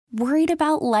Worried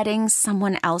about letting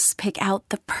someone else pick out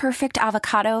the perfect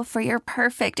avocado for your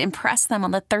perfect impress them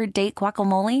on the third date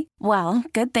guacamole? Well,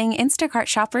 good thing Instacart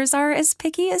shoppers are as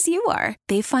picky as you are.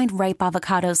 They find ripe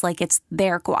avocados like it's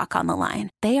their guac on the line.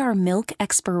 They are milk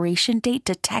expiration date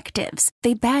detectives.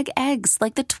 They bag eggs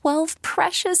like the 12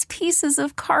 precious pieces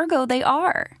of cargo they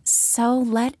are. So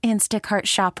let Instacart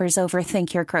shoppers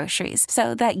overthink your groceries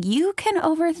so that you can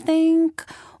overthink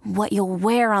what you'll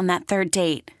wear on that third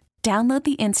date. Download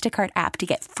the Instacart app to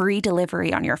get free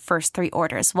delivery on your first 3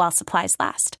 orders while supplies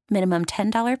last. Minimum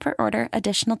 $10 per order.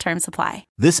 Additional terms apply.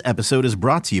 This episode is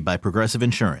brought to you by Progressive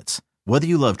Insurance. Whether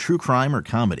you love true crime or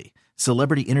comedy,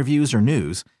 celebrity interviews or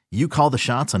news, you call the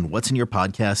shots on what's in your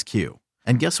podcast queue.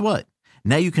 And guess what?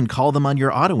 Now you can call them on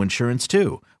your auto insurance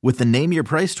too with the Name Your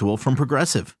Price tool from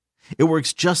Progressive. It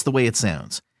works just the way it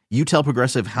sounds. You tell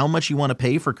Progressive how much you want to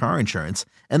pay for car insurance,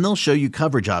 and they'll show you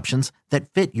coverage options that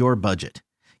fit your budget.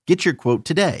 Get your quote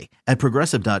today at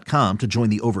Progressive.com to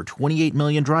join the over 28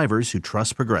 million drivers who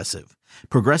trust Progressive.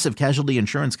 Progressive Casualty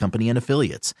Insurance Company and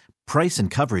Affiliates. Price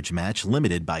and coverage match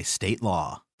limited by state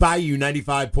law. Bayou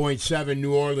 95.7,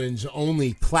 New Orleans'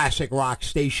 only classic rock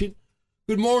station.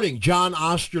 Good morning, John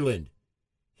Osterland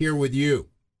here with you.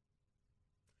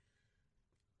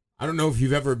 I don't know if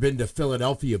you've ever been to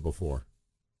Philadelphia before.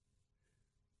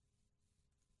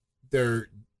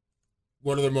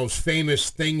 One of the most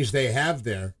famous things they have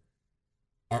there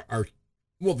are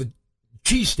the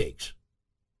cheesesteaks,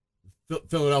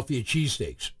 Philadelphia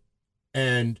cheesesteaks.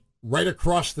 And right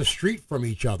across the street from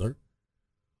each other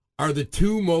are the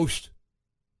 2 most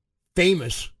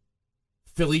famous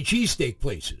Philly cheesesteak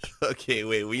places. Okay,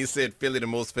 wait. When you said Philly, the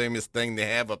most famous thing they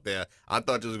have up there, I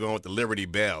thought you was going with the Liberty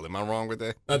Bell. Am I wrong with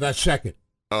that? That's second.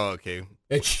 Oh, okay.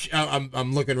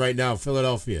 I'm looking right now,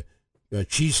 Philadelphia.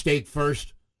 Cheesesteak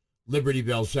first. Liberty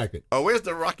Bell second. Oh, where's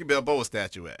the Rocky Balboa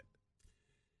statue at?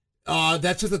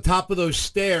 That's at the top of those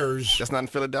stairs. That's not in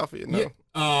Philadelphia, no?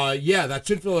 Yeah, that's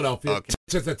in Philadelphia. Okay.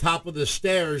 It's at the top of the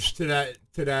stairs to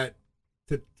that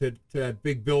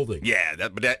big building. Yeah,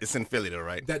 but it's in Philly though,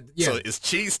 right? Yeah. So it's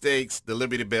cheesesteaks, the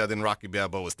Liberty Bell, then Rocky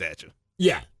Balboa statue.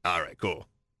 Yeah. All right, cool.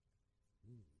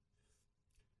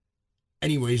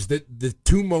 Anyways, the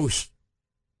 2 most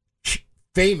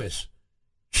famous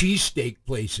cheesesteak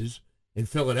places in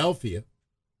Philadelphia,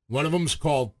 one of them's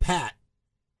called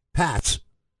Pat's,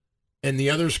 and the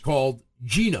other's called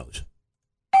Gino's.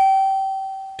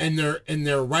 And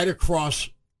they're right across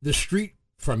the street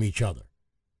from each other.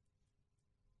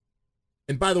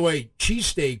 And by the way,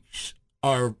 cheesesteaks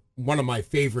are one of my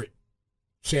favorite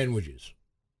sandwiches.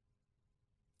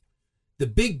 The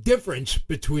big difference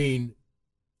between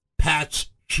Pat's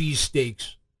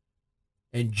cheesesteaks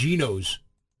and Gino's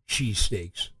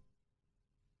cheesesteaks,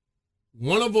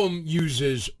 one of them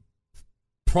uses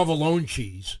provolone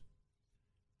cheese,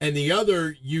 and the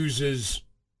other uses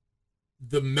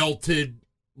the melted,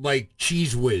 like,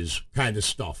 Cheese Whiz kind of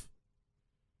stuff.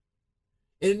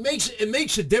 And it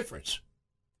makes a difference.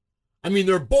 I mean,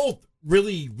 they're both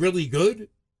really, really good.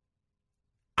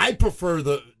 I prefer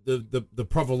the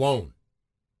provolone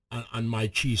on my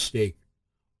cheesesteak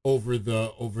over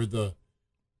the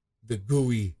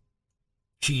gooey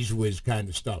Cheese Whiz kind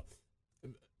of stuff.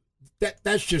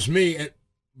 That's just me,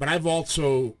 but I've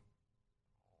also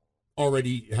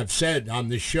already have said on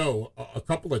this show a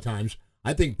couple of times,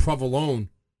 I think provolone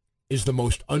is the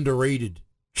most underrated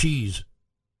cheese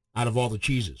out of all the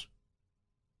cheeses.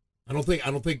 I don't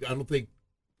think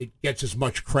it gets as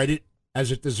much credit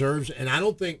as it deserves, and I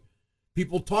don't think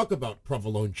people talk about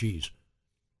provolone cheese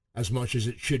as much as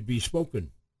it should be spoken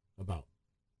about.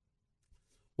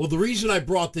 Well, the reason I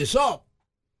brought this up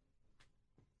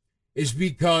is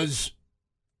because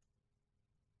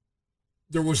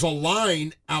there was a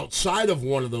line outside of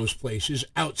one of those places,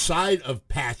 outside of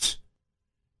Pat's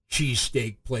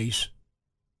cheesesteak place,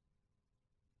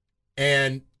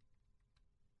 and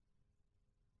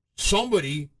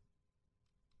somebody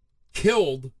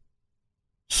killed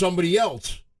somebody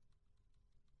else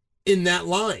in that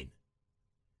line.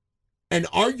 An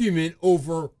argument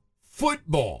over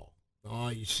football. Oh,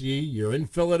 you see, you're in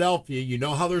Philadelphia. You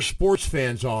know how their sports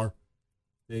fans are.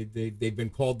 They've been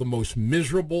called the most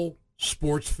miserable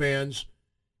sports fans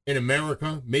in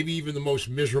America, maybe even the most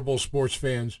miserable sports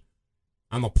fans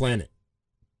on the planet.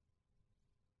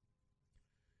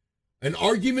 An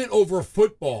argument over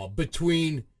football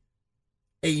between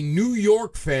a New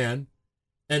York fan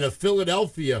and a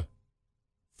Philadelphia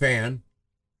fan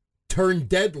turned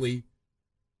deadly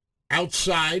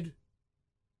outside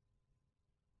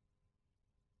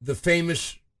the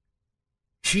famous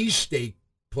cheesesteak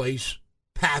place,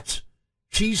 Pat's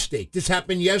Cheesesteak. This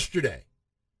happened yesterday.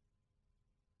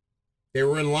 They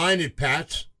were in line at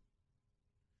Pat's.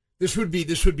 This would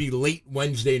be late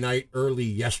Wednesday night, early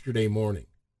yesterday morning.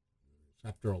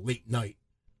 After a late night.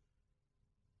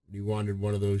 He wanted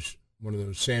one of those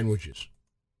sandwiches.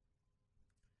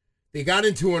 They got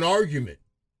into an argument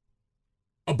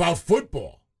about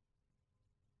football.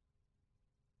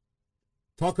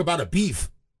 Talk about a beef.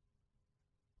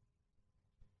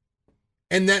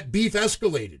 And that beef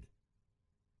escalated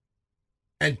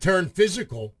and turned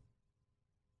physical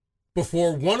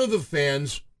before one of the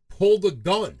fans pulled a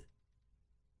gun.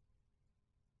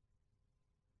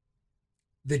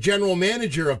 The general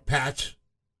manager of Pat's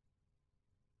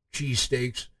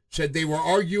Cheesesteaks said they were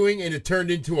arguing and it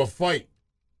turned into a fight.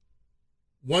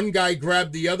 One guy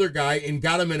grabbed the other guy and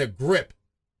got him in a grip.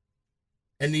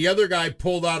 And the other guy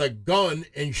pulled out a gun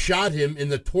and shot him in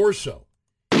the torso.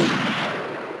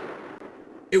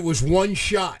 It was one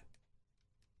shot.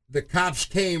 The cops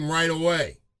came right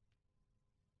away.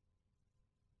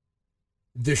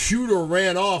 The shooter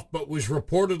ran off but was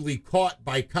reportedly caught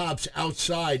by cops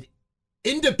outside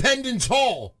Independence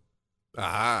Hall.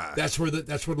 Ah. That's where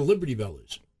the Liberty Bell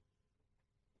is.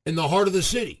 In the heart of the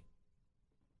city.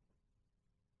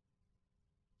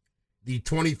 The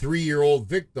 23-year-old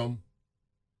victim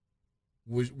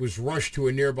was rushed to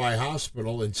a nearby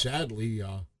hospital, and sadly,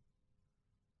 I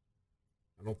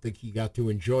don't think he got to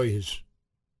enjoy his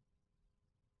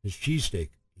cheesesteak,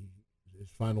 his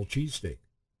final cheesesteak.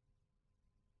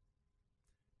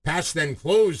 Pat's then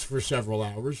closed for several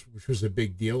hours, which was a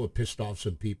big deal. It pissed off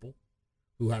some people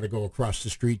who had to go across the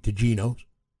street to Gino's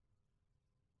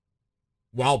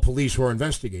while police were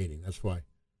investigating. That's why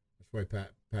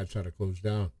Pat's had to close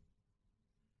down.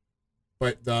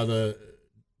 But the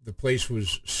place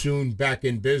was soon back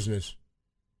in business,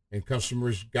 and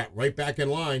customers got right back in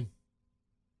line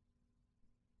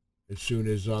as soon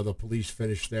as the police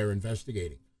finished their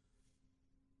investigating.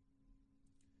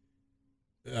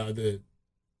 The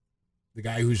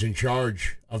guy who's in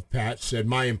charge of Pat said,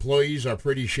 "My employees are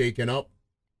pretty shaken up.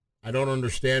 I don't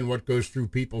understand what goes through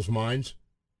people's minds.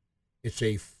 It's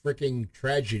a freaking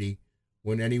tragedy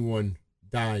when anyone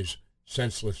dies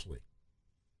senselessly."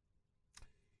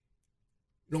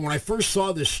 You know, when I first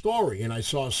saw this story and I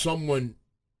saw someone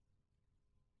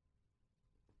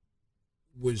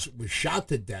was shot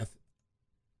to death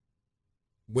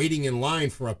waiting in line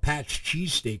for a Pat's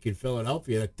cheesesteak in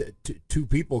Philadelphia, two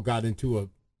people got into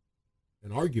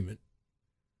an argument.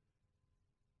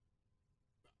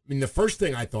 I mean, the first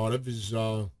thing I thought of is,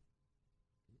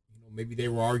 maybe they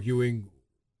were arguing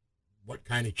what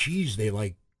kind of cheese they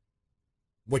like,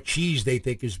 what cheese they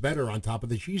think is better on top of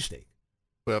the cheesesteak.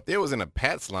 Well, if they was in a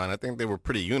Pat's line, I think they were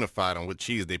pretty unified on what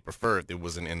cheese they preferred. It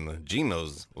wasn't in the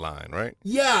Gino's line, right?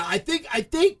 Yeah, I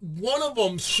think one of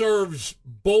them serves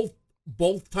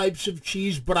both types of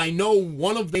cheese, but I know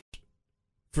one of them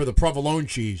for the provolone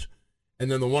cheese, and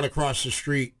then the one across the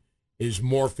street is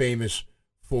more famous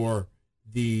for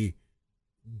the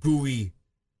gooey,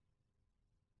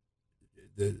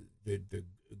 the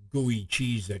gooey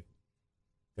cheese that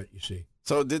you see.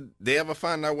 So did they ever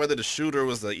find out whether the shooter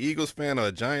was an Eagles fan or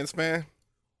a Giants fan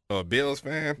or a Bills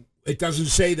fan? It doesn't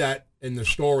say that in the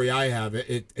story I have.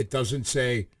 It doesn't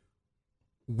say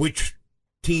which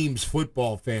team's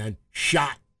football fan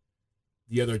shot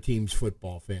the other team's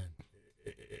football fan.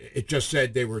 It just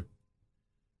said they were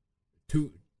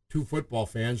two football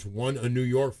fans, one a New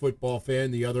York football fan,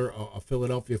 the other a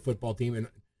Philadelphia football team, and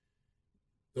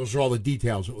those are all the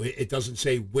details. It doesn't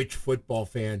say which football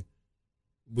fan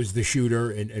was the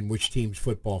shooter and which team's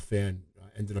football fan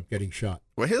ended up getting shot.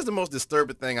 Well, here's the most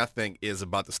disturbing thing I think is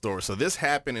about the story. So this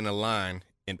happened in a line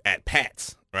at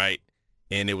Pat's, right?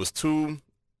 And it was two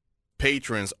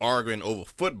patrons arguing over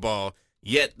football,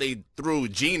 yet they threw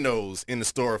Gino's in the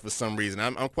store for some reason.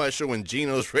 I'm quite sure when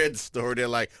Gino's read the story, they're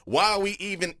like, why are we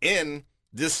even in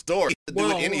this store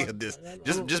doing any of this?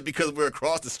 Just because we're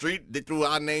across the street, they threw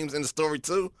our names in the story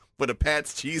too for the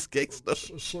Pat's cheesecake stuff.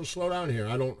 Slow down here.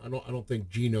 I don't think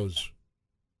Gino's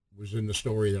was in the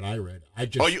story that I read.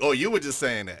 You were just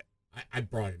saying that. I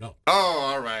brought it up. Oh,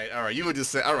 all right. You were just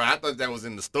saying. All right, I thought that was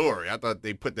in the story. I thought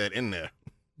they put that in there.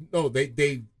 No,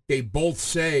 they both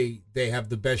say they have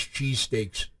the best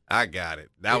cheesesteaks. I got it.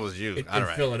 That was you. In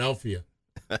right. Philadelphia.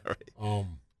 All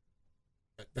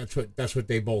right. That's what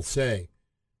they both say.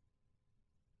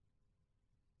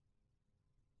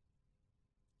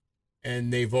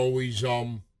 And they've always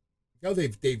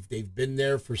they've been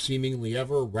there for seemingly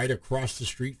ever, right across the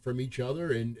street from each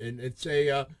other, and it's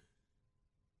a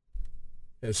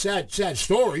sad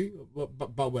story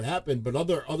about what happened. But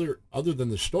other than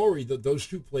the story, those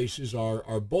two places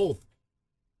are both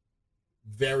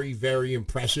very, very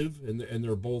impressive, and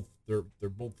they're both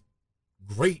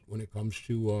great when it comes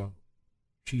to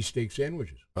cheesesteak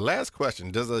sandwiches. The last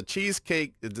question: does a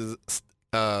cheesecake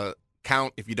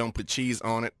count if you don't put cheese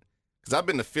on it? Because I've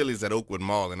been to Philly's at Oakwood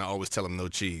Mall, and I always tell them no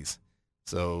cheese.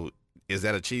 So is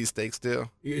that a cheesesteak still?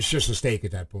 It's just a steak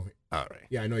at that point. All right.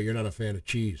 Yeah, I know you're not a fan of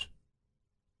cheese.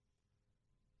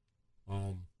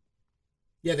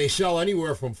 Yeah, they sell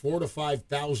anywhere from 4,000 to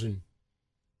 5,000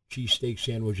 cheesesteak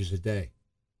sandwiches a day.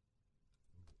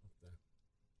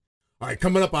 All right,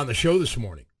 coming up on the show this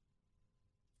morning,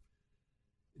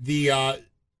 the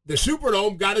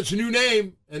Superdome got its new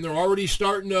name, and they're already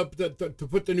starting to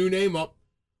put the new name up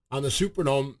on the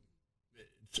Superdome.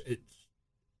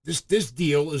 This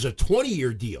deal is a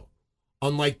 20-year deal,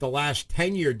 unlike the last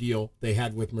 10-year deal they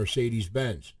had with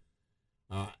Mercedes-Benz.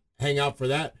 Hang out for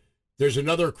that. There's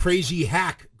another crazy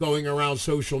hack going around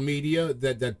social media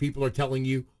that people are telling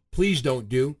you, please don't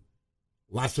do.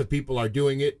 Lots of people are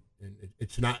doing it, and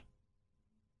it's not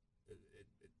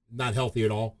healthy at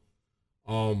all.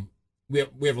 We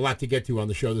have a lot to get to on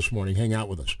the show this morning. Hang out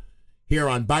with us here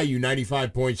on Bayou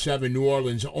 95.7, New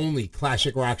Orleans' only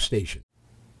classic rock station.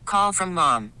 Call from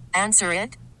mom. Answer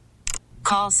it.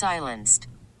 Call silenced.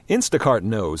 Instacart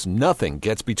knows nothing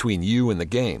gets between you and the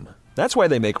game. That's why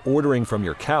they make ordering from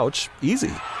your couch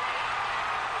easy.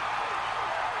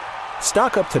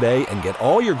 Stock up today and get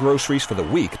all your groceries for the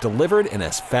week delivered in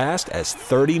as fast as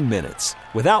 30 minutes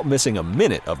without missing a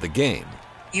minute of the game.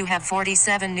 You have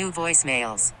 47 new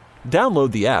voicemails.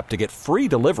 Download the app to get free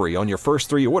delivery on your first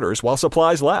 3 orders while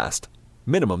supplies last.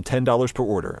 Minimum $10 per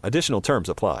order. Additional terms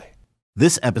apply.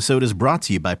 This episode is brought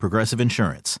to you by Progressive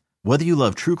Insurance. Whether you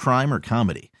love true crime or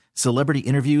comedy, celebrity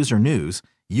interviews or news,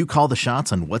 you call the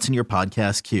shots on what's in your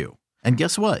podcast queue. And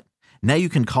guess what? Now you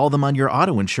can call them on your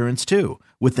auto insurance too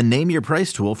with the Name Your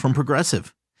Price tool from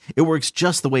Progressive. It works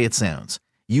just the way it sounds.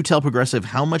 You tell Progressive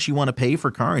how much you want to pay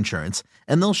for car insurance,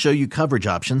 and they'll show you coverage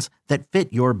options that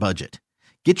fit your budget.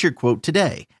 Get your quote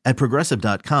today at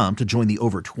Progressive.com to join the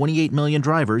over 28 million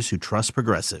drivers who trust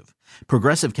Progressive.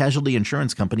 Progressive Casualty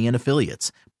Insurance Company and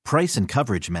Affiliates. Price and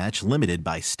coverage match limited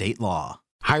by state law.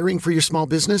 Hiring for your small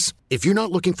business? If you're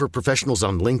not looking for professionals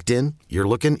on LinkedIn, you're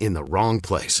looking in the wrong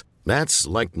place. That's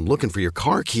like looking for your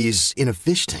car keys in a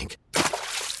fish tank.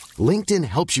 LinkedIn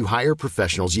helps you hire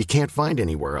professionals you can't find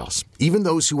anywhere else, even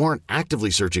those who aren't actively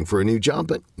searching for a new job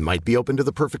but might be open to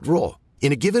the perfect role.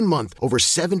 In a given month, over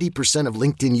 70% of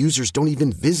LinkedIn users don't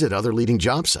even visit other leading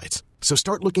job sites. So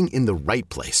start looking in the right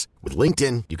place. With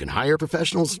LinkedIn, you can hire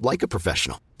professionals like a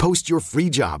professional. Post your free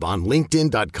job on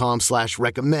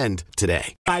linkedin.com/recommend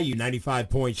today. Bayou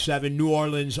 95.7, New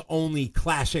Orleans' only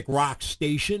classic rock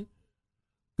station.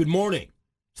 Good morning.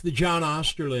 It's the John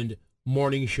Osterland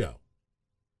Morning Show.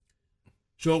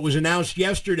 So it was announced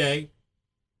yesterday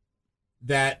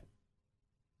that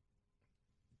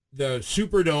the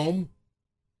Superdome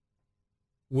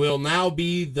will now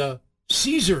be the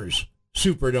Caesars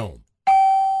Superdome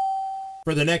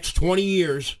for the next 20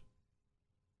 years,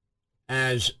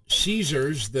 as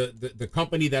Caesars, the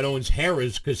company that owns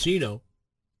Harrah's Casino,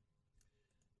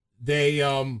 they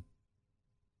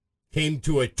came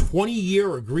to a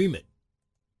 20-year agreement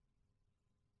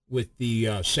with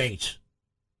the Saints.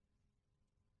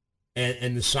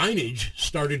 And the signage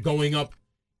started going up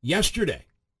yesterday.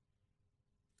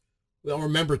 Well,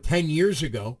 remember 10 years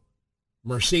ago,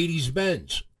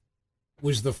 Mercedes-Benz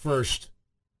was the first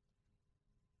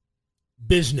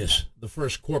business, the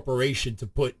first corporation to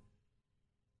put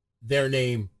their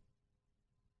name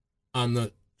on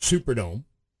the Superdome.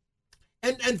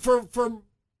 And for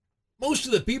most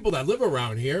of the people that live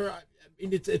around here, I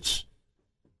mean,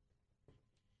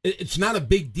 it's not a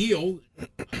big deal.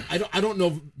 I don't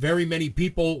know very many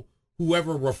people who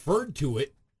ever referred to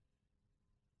it,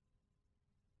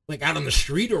 like out on the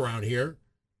street around here,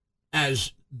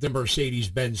 as the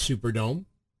Mercedes-Benz Superdome.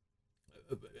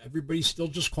 Everybody still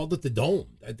just called it the Dome.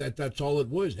 That's all it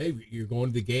was. Hey, you're going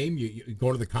to the game, you're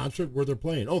going to the concert where they're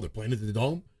playing. Oh, they're playing at the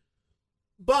Dome.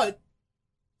 But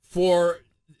for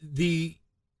the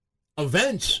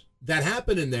events that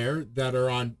happen in there that are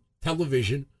on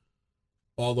television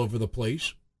all over the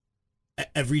place,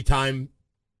 every time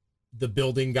the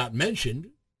building got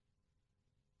mentioned,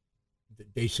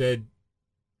 they said,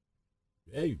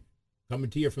 hey, coming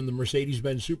to you from the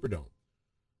Mercedes-Benz Superdome.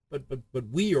 But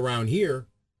we around here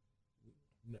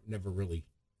never really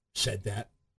said that.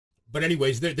 But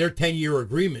anyways, their 10-year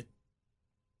agreement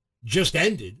just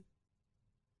ended.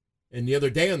 And the other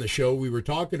day on the show, we were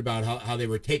talking about how they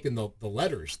were taking the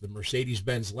letters, the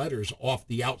Mercedes-Benz letters, off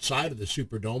the outside of the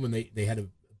Superdome, and they had a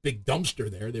big dumpster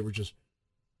there. They were just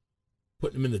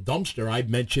putting them in the dumpster. I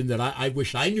mentioned that I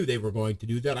wish I knew they were going to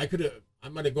do that. I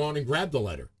might have gone and grabbed the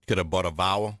letter. Could have bought a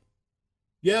vowel.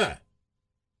 Yeah.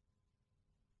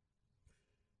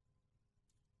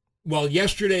 Well,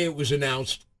 yesterday it was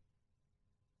announced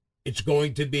it's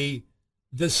going to be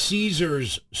the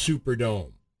Caesars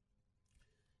Superdome.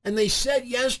 And they said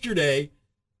yesterday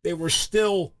they were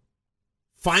still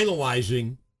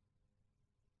finalizing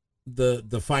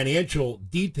the financial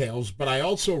details, but I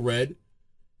also read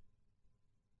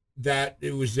that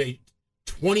it was a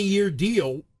 20-year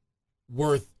deal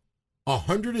worth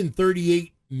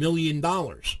 $138 million.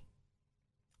 And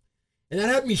that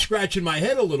had me scratching my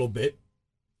head a little bit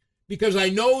because I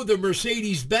know the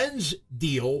Mercedes-Benz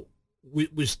deal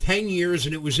was 10 years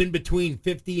and it was in between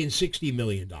 $50 and $60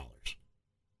 million.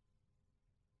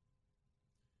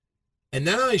 And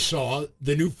then I saw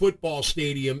the new football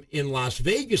stadium in Las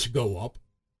Vegas go up,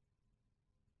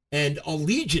 and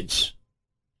Allegiance,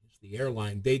 the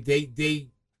airline, they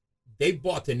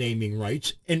bought the naming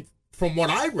rights, and from what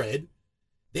I read,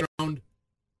 they around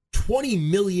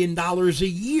 $20 million a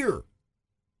year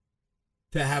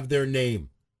to have their name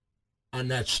on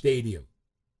that stadium.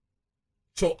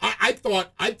 So I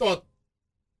thought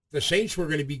the Saints were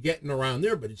going to be getting around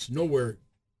there, but it's nowhere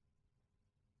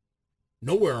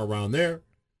around there. I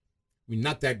mean,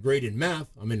 not that great in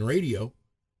math. I'm in radio.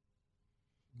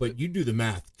 But you do the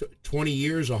math. 20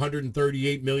 years,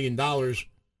 $138 million. But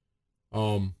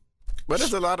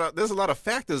there's a lot of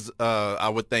factors I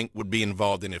would think would be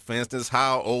involved in it. For instance,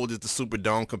 how old is the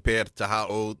Superdome compared to how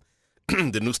old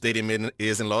the new stadium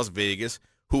is in Las Vegas?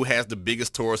 Who has the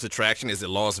biggest tourist attraction? Is it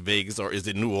Las Vegas or is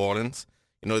it New Orleans?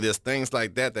 You know, there's things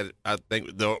like that I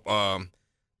think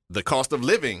the cost of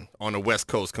living on the West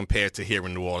Coast compared to here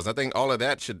in New Orleans. I think all of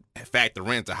that should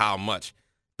factor into how much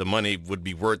the money would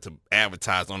be worth to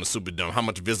advertise on the Superdome. How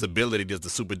much visibility does the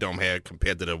Superdome have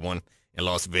compared to the one in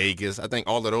Las Vegas? I think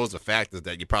all of those are factors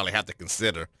that you probably have to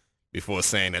consider before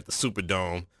saying that the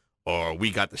Superdome or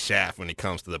we got the shaft when it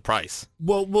comes to the price.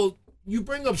 Well, you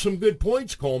bring up some good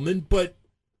points, Coleman, but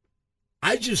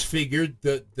I just figured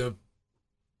that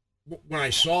when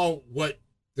I saw what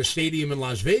the stadium in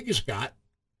Las Vegas got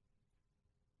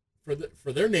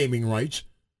for their naming rights,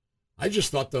 I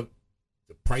just thought the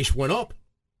price went up.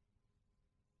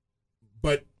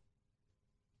 But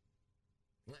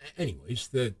anyways,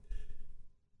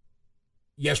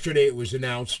 yesterday it was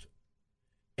announced,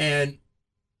 and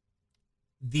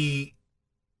the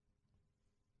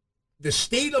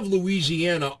state of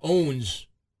Louisiana owns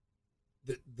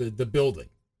the building.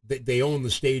 They own the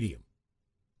stadium.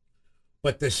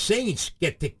 But the Saints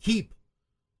get to keep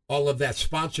all of that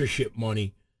sponsorship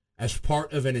money as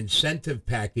part of an incentive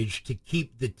package to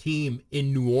keep the team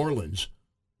in New Orleans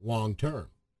long term.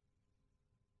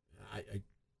 I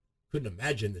couldn't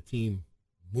imagine the team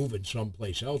moving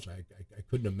someplace else. I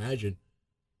couldn't imagine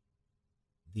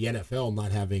the NFL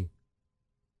not having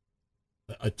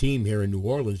a team here in New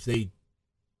Orleans. They'd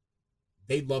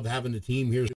love having the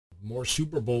team here. More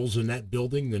Super Bowls in that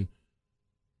building than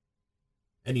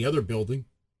any other building.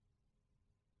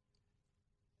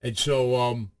 And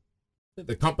so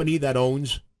the company that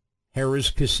owns Harrah's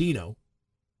Casino,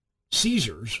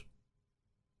 Caesars,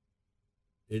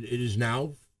 it is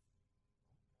now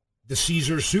the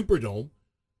Caesars Superdome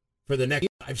for the next.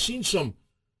 I've seen some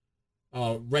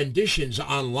renditions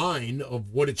online of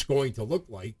what it's going to look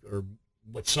like, or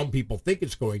what some people think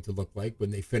it's going to look like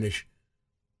when they finish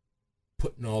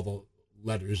putting all the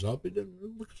letters up. It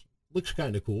looks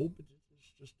kind of cool, but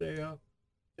it's just a...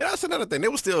 Yeah, that's another thing. They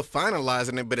were still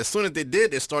finalizing it, but as soon as they did,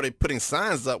 they started putting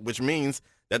signs up, which means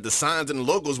that the signs and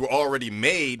logos were already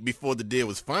made before the deal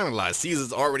was finalized.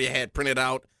 Caesars already had printed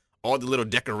out all the little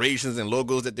decorations and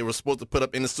logos that they were supposed to put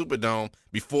up in the Superdome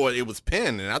before it was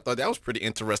penned, and I thought that was pretty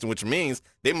interesting, which means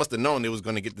they must have known they was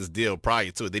going to get this deal prior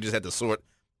to it. They just had to sort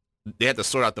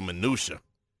out the minutia.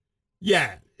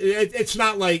 Yeah, it's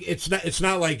not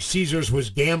like Caesars was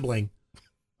gambling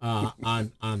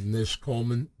on this,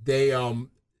 Coleman. They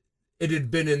it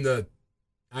had been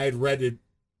I had read it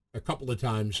a couple of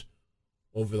times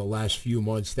over the last few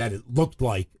months that it looked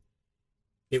like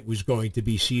it was going to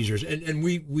be Caesars, and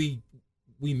we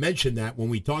mentioned that when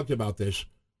we talked about this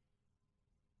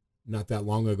not that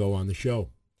long ago on the show.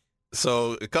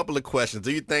 So a couple of questions.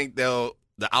 Do you think the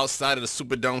outside of the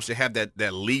Superdome should have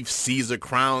that leaf Caesar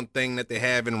crown thing that they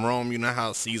have in Rome? You know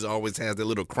how Caesar always has that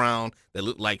little crown that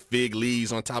look like fig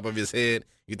leaves on top of his head?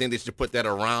 You think they should put that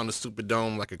around the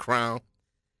Superdome like a crown?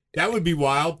 That would be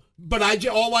wild. But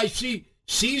all I see,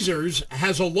 Caesars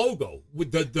has a logo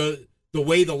with the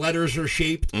way the letters are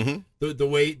shaped, mm-hmm.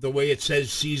 the way it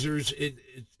says Caesars.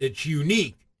 It's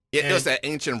unique. It does that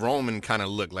ancient Roman kind of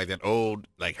look, like that old,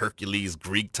 like Hercules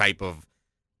Greek type of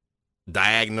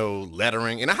diagonal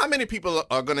lettering. And how many people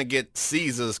are going to get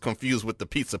Caesars confused with the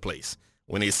pizza place?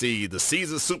 When they see the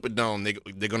Caesars Superdome,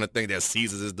 they're going to think that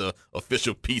Caesars is the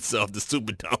official pizza of the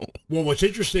Superdome. Well, what's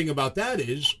interesting about that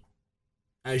is,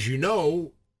 as you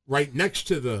know, right next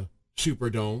to the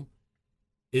Superdome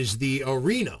is the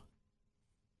arena,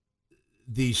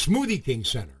 the Smoothie King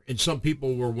Center. And some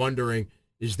people were wondering,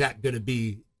 is that going to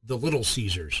be the Little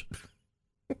Caesars?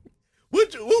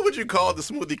 What would you call the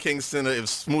Smoothie King Center if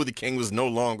Smoothie King was no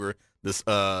longer this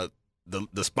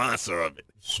the sponsor of it?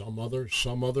 Some other.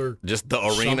 Just the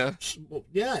arena?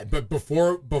 Yeah, but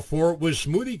before it was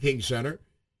Smoothie King Center,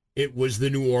 it was the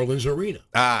New Orleans Arena.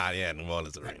 Ah, yeah, New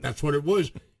Orleans Arena. That's what it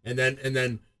was. And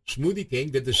then Smoothie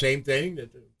King did the same thing that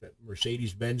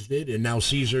Mercedes-Benz did, and now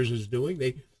Caesars is doing.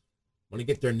 They want to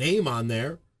get their name on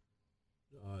there.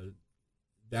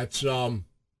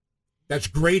 That's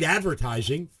great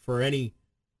advertising for any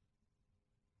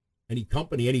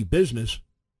company, any business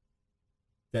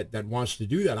that wants to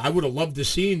do that. I would have loved to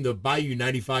seen the Bayou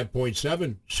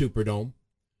 95.7 Superdome,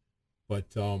 but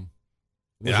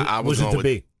I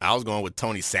was going with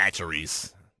Tony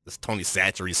Chachere's. This Tony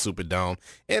Chachere's Superdome,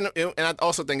 and I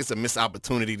also think it's a missed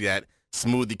opportunity that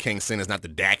Smoothie King Center is not the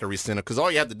daiquiri center, because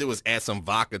all you have to do is add some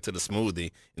vodka to the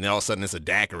smoothie, and then all of a sudden it's a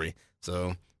daiquiri.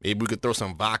 So maybe we could throw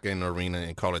some vodka in the arena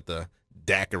and call it the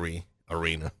daiquiri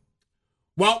arena.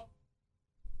 Well,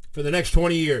 for the next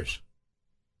 20 years,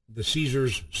 the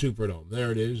Caesars Superdome.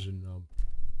 There it is, and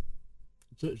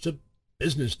it's a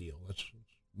business deal. That's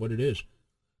what it is.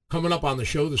 Coming up on the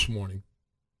show this morning,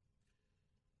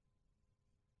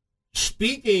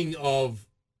 speaking of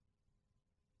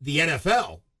the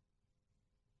NFL,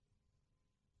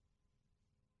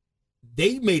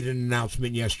 they made an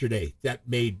announcement yesterday that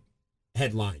made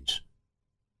headlines.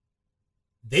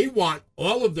 They want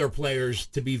all of their players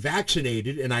to be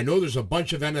vaccinated, and I know there's a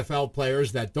bunch of NFL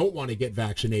players that don't want to get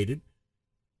vaccinated.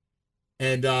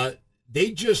 And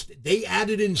they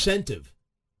added incentive,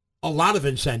 a lot of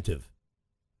incentive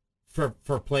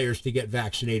for players to get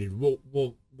vaccinated.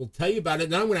 We'll tell you about it,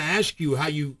 and I'm going to ask you how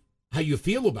you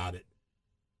feel about it.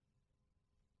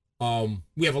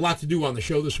 We have a lot to do on the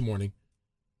show this morning.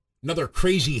 Another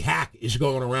crazy hack is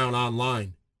going around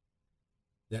online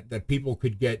that people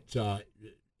could get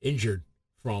injured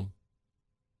from.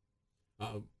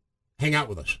 Hang out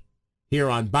with us here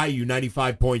on Bayou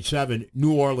 95.7,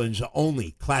 New Orleans'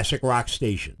 only classic rock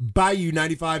station. Bayou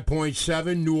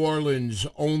 95.7, New Orleans'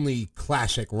 only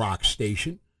classic rock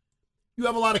station. You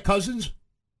have a lot of cousins?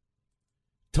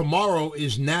 Tomorrow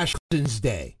is National Cousins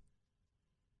Day.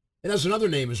 It has another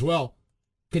name as well,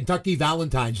 Kentucky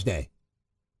Valentine's Day.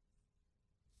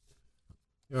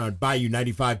 You're on Bayou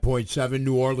 95.7,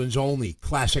 New Orleans' only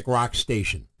classic rock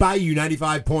station. Bayou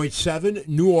 95.7,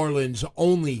 New Orleans'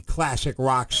 only classic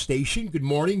rock station. Good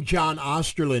morning, John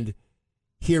Osterland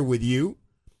here with you.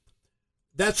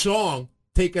 That song,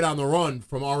 Take It on the Run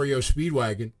from REO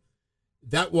Speedwagon,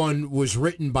 that one was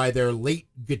written by their late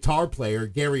guitar player,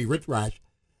 Gary Ritrach.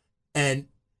 And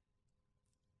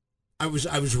I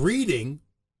was reading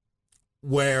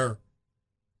where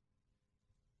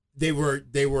they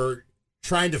were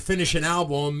trying to finish an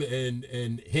album, and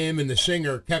him and the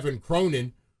singer Kevin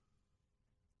Cronin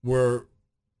were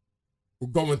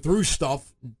going through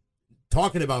stuff,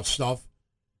 talking about stuff,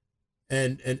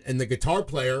 and the guitar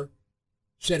player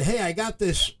said, "Hey, I got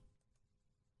this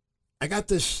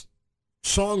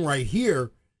song right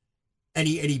here," and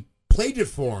he played it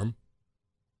for him,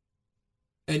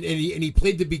 and he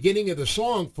played the beginning of the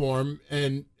song for him,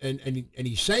 and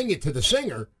he sang it to the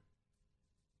singer.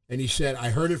 And he said,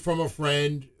 "I heard it from a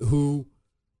friend who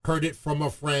heard it from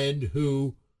a friend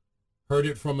who heard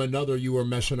it from another. You were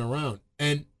messing around."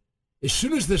 And as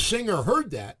soon as the singer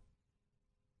heard that,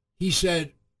 he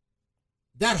said,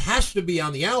 "That has to be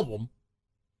on the album."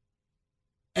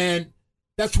 And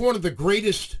that's one of the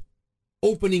greatest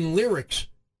opening lyrics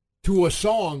to a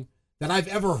song that I've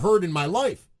ever heard in my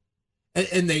life.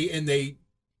 And they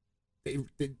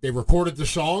recorded the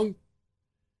song.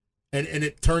 And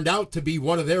it turned out to be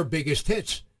one of their biggest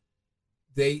hits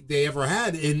they ever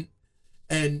had.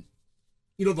 And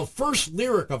you know, the first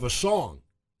lyric of a song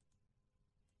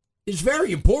is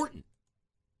very important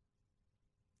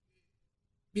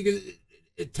because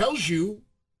it tells you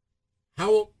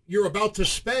how you're about to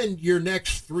spend your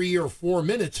next 3 or 4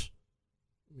 minutes,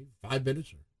 5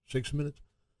 minutes or 6 minutes.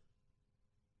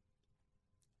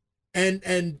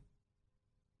 And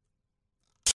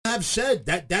I've said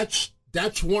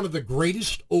that's one of the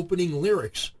greatest opening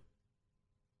lyrics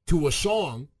to a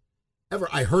song ever.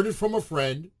 I heard it from a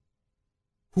friend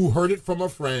who heard it from a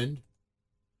friend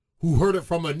who heard it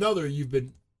from another. You've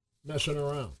been messing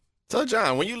around. So,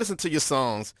 John, when you listen to your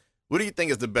songs, what do you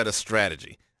think is the better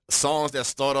strategy? Songs that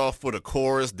start off with a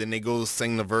chorus, then they go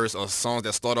sing the verse, or songs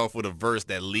that start off with a verse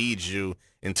that leads you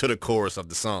into the chorus of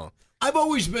the song? I've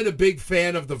always been a big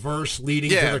fan of the verse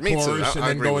leading to the chorus and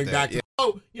then going back to,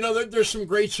 there's some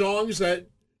great songs that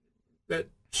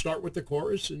start with the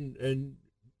chorus,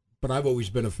 but I've always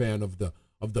been a fan of the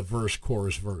verse,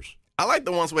 chorus, verse. I like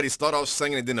the ones where they start off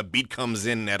singing and then a beat comes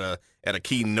in at a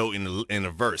key note in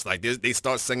the verse. Like they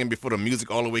start singing before the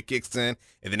music all the way kicks in,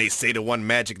 and then they say the one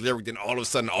magic lyric. Then all of a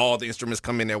sudden, all the instruments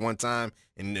come in at one time,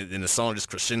 and the song just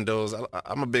crescendos.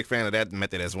 I'm a big fan of that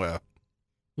method as well.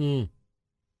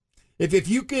 If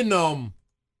you can,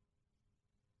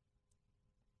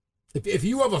 if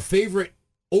you have a favorite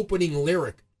opening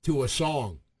lyric to a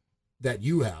song that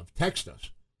you have, text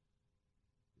us.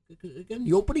 Again,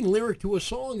 the opening lyric to a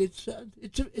song, it's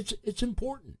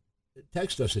important.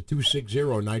 Text us at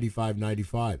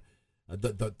 260-9595.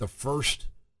 The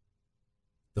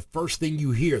first thing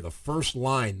you hear, the first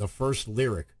line, the first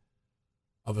lyric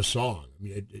of a song. I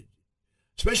mean,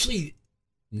 especially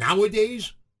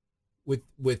nowadays with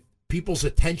people's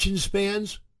attention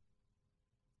spans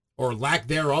or lack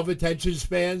thereof attention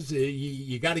spans,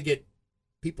 you got to get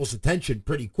people's attention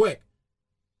pretty quick.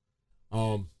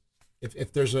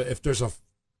 If there's a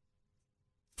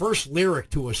first lyric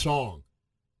to a song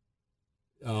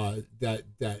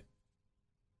that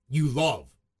you love,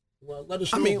 well, let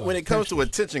us know. I mean, when it comes to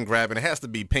attention grabbing, it has to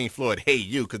be Pink Floyd, "Hey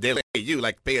You," because they're like, "Hey You,"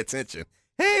 like pay attention.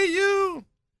 Hey you.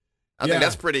 I think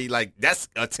that's pretty, that's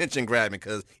attention grabbing,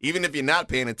 because even if you're not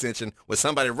paying attention, when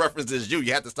somebody references you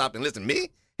have to stop and listen.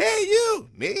 Me? Hey you.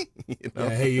 Me? Yeah,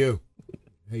 hey you.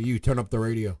 Hey you, turn up the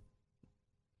radio.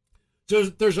 So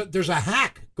there's a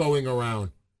hack going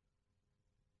around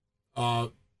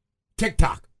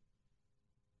TikTok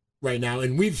right now,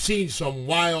 and we've seen some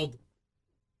wild,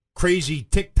 crazy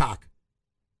TikTok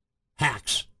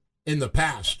hacks in the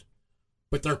past,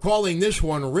 but they're calling this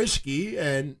one risky,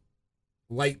 and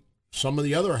like some of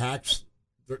the other hacks,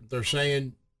 they're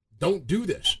saying don't do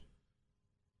this.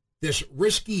 This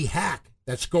risky hack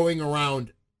that's going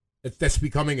around, has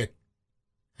become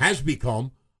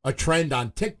a trend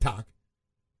on TikTok.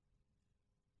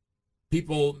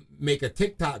 People make a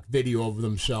TikTok video of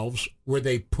themselves where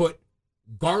they put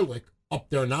garlic up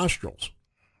their nostrils.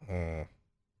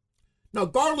 Now,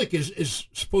 garlic is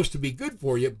supposed to be good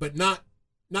for you, but not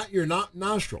your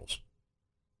nostrils.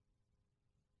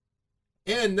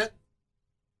 And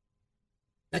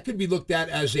that could be looked at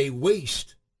as a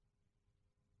waste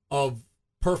of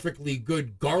perfectly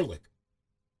good garlic.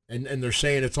 And they're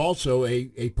saying it's also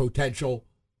a potential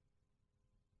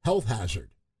health hazard.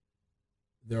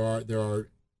 There are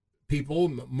people,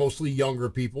 mostly younger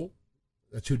people,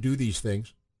 that's who do these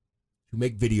things, who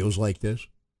make videos like this.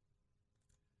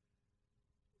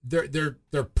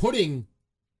 They're putting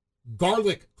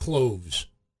garlic cloves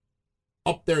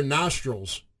up their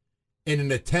nostrils in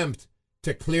an attempt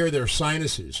to clear their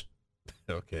sinuses.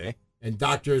 Okay. And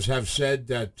doctors have said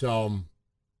that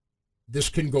this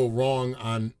can go wrong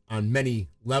on many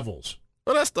levels.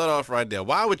 Well, let's start off right there.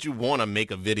 Why would you want to make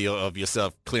a video of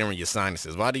yourself clearing your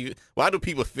sinuses? Why do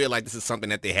people feel like this is something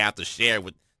that they have to share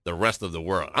with the rest of the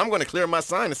world? I'm going to clear my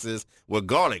sinuses with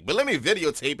garlic, but let me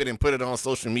videotape it and put it on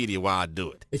social media while I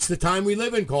do it. It's the time we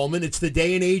live in, Coleman. It's the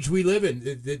day and age we live in.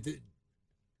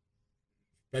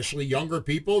 Especially younger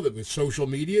people with social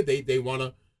media, they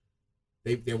want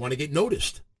to get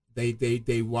noticed.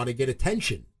 They want to get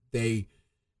attention. They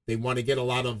want to get a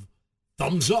lot of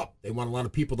thumbs up. They want a lot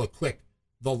of people to click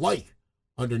the like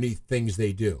underneath things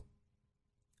they do.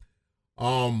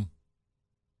 But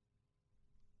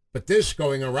this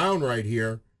going around right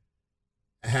here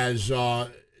has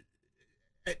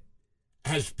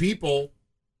people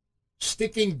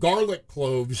sticking garlic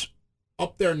cloves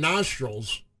up their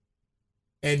nostrils,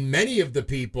 and many of the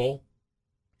people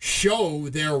show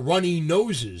their runny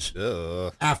noses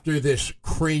after this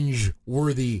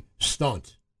cringe-worthy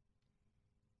stunt.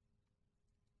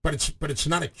 But it's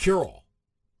not a cure-all.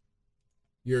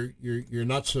 You're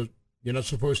not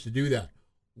supposed to do that.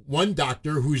 One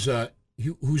doctor who's an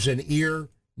ear,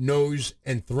 nose,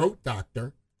 and throat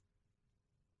doctor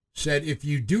said if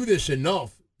you do this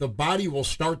enough, the body will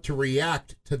start to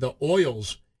react to the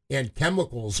oils and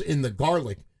chemicals in the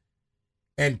garlic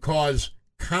and cause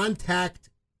contact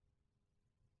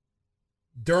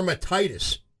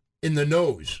dermatitis in the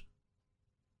nose.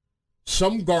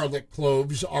 Some garlic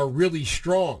cloves are really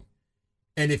strong,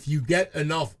 and if you get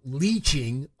enough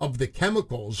leaching of the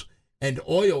chemicals and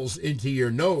oils into your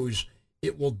nose,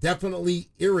 it will definitely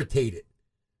irritate it,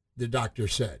 the doctor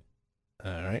said.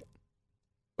 All right.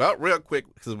 Well, real quick,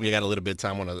 because we got a little bit of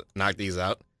time, I want to knock these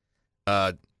out.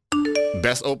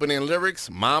 Best opening lyrics,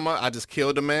 Mama, I Just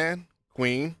Killed a Man,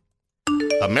 Queen.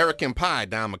 American Pie,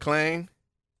 Don McLean.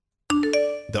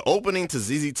 The opening to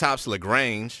ZZ Top's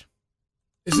LaGrange.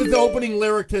 Is it the opening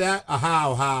lyric to that?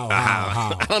 How?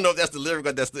 I don't know if that's the lyric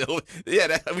or that's the...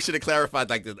 Yeah, we should have clarified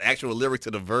like the actual lyric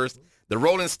to the verse. The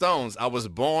Rolling Stones, I Was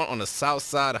Born on the South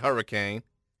Side Hurricane.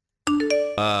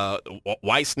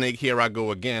 White Snake, Here I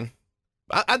Go Again.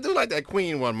 I do like that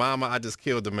Queen one, Mama, I Just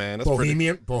Killed the Man. That's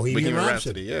Bohemian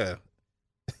Rhapsody, yeah.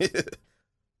 Is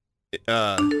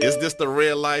this the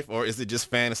real life or is it just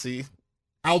fantasy?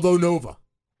 Aldo Nova.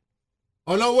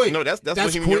 Oh, no, wait. No,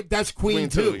 that's Queen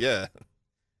too. Yeah.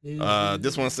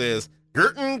 This one says,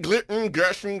 Gertin, Glitten,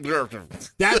 Gershon, Gertin.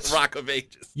 That's Rock of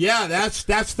Ages. Yeah,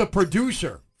 that's the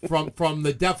producer from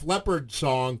the Def Leppard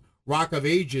song, Rock of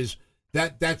Ages.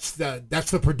 That's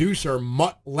the producer,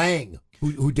 Mutt Lang,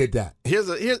 who did that. Here's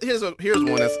one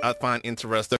that I find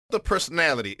interesting. The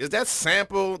personality, is that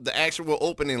sample the actual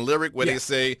opening lyric where they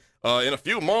say in a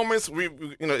few moments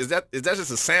is that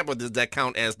just a sample? Does that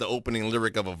count as the opening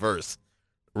lyric of a verse?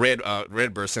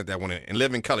 Redbird sent that one in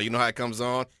Living Color. You know how it comes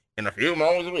on? In a few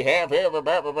moments we have here,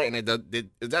 and is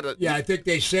that a... Yeah, I think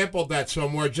they sampled that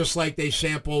somewhere, just like they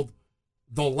sampled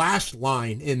the last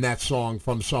line in that song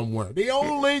from somewhere. The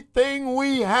only thing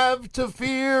we have to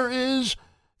fear is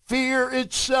fear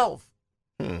itself.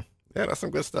 Yeah, that's some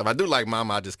good stuff. I do like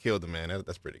Mama, I Just Killed the Man.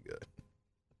 That's pretty good.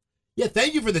 Yeah,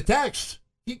 thank you for the text.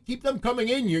 Keep them coming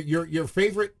in. Your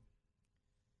favorite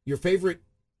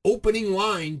opening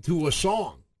line to a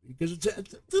song, because it's a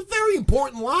very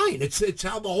important line. It's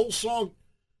how the whole song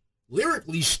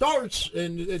lyrically starts,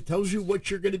 and it tells you what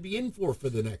you're going to be in for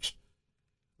the next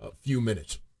few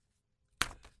minutes.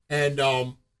 And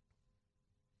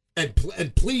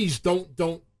please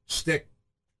don't stick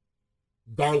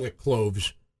garlic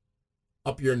cloves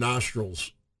up your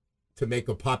nostrils to make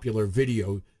a popular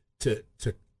video to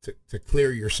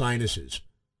clear your sinuses.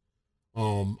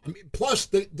 Plus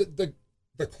the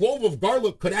clove of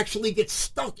garlic could actually get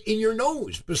stuck in your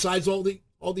nose, besides all the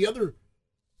other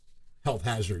health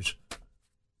hazards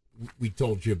we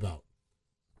told you about.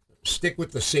 Stick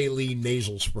with the saline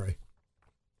nasal spray.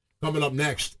 Coming up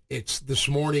next, it's this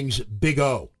morning's Big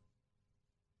O,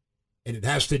 and it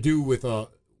has to do with a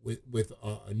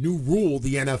new rule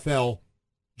the NFL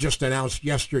just announced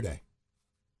yesterday.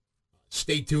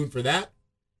 Stay tuned for that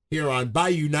here on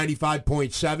Bayou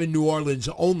 95.7, New Orleans'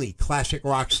 only classic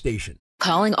rock station.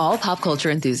 Calling all pop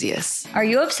culture enthusiasts. Are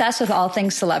you obsessed with all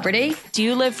things celebrity? Do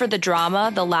you live for the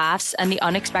drama, the laughs, and the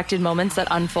unexpected moments that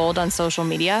unfold on social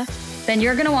media? Then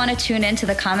you're going to want to tune in to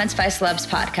the Comments by Celebs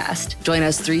podcast. Join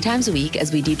us 3 times a week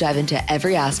as we deep dive into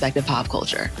every aspect of pop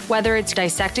culture. Whether it's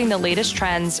dissecting the latest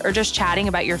trends or just chatting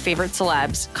about your favorite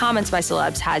celebs, Comments by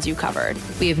Celebs has you covered.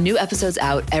 We have new episodes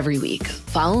out every week.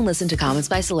 Follow and listen to Comments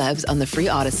by Celebs on the free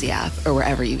Odyssey app or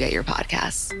wherever you get your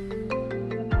podcasts.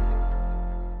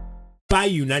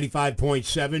 Bayou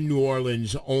 95.7, New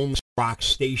Orleans' own rock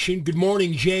station. Good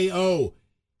morning, J.O.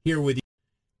 here with you.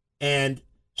 And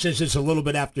since it's a little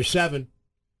bit after 7,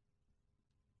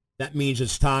 that means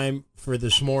it's time for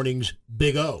this morning's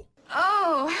Big O.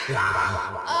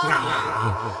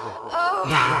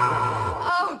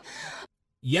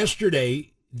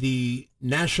 Yesterday, the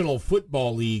National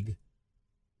Football League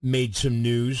made some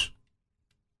news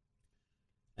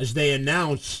as they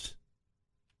announced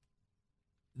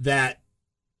that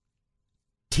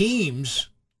teams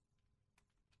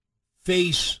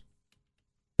face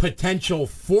potential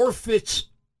forfeits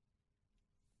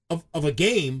of a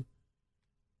game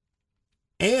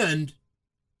and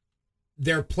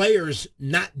their players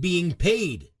not being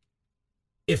paid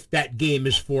if that game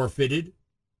is forfeited,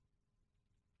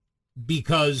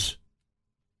 because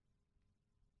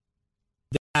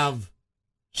they have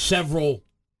several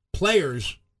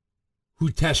players who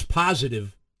test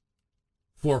positive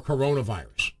for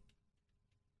coronavirus.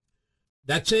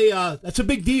 That's a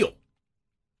big deal.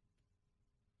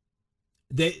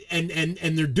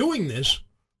 And they're doing this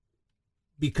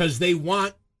because they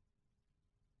want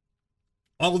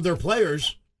all of their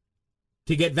players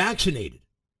to get vaccinated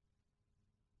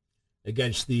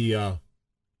against the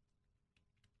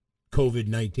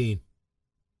COVID-19.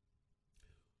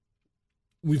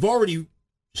 We've already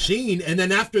seen, and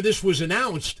then after this was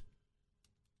announced,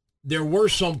 there were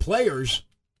some players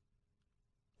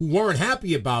who weren't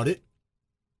happy about it,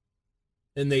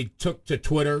 and they took to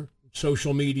Twitter,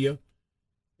 social media,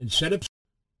 and set up.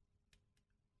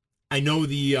 I know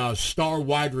the star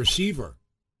wide receiver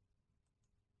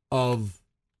of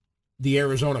the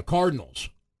Arizona Cardinals,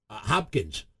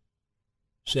 Hopkins,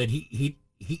 said he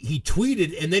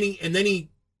tweeted and then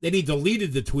he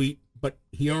deleted the tweet, but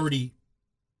he already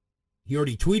He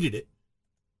already tweeted it,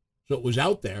 so it was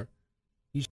out there.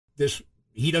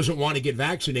 He doesn't want to get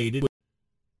vaccinated.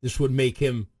 This would make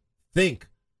him think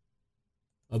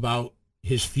about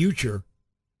his future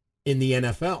in the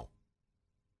NFL.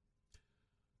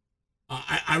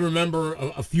 I remember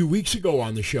a few weeks ago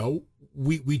on the show,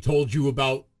 we told you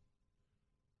about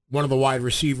one of the wide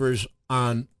receivers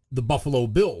on the Buffalo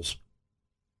Bills,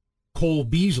 Cole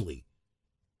Beasley.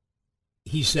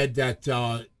 He said that,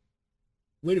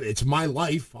 wait a minute, it's my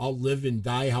life. I'll live and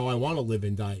die how I want to live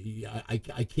and die.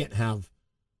 I can't have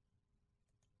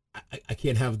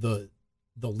the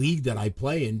league that I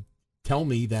play in tell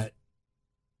me that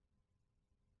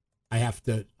I have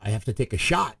to take a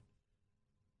shot,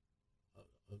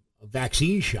 a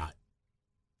vaccine shot.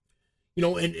 You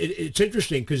know, and it's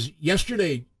interesting because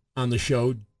yesterday on the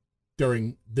show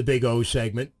during the Big O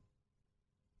segment,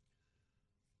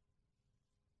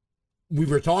 we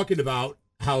were talking about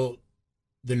how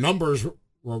the numbers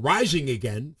were rising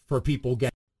again for people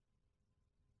getting,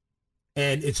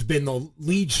 and it's been the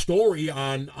lead story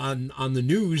on the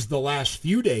news the last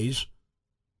few days.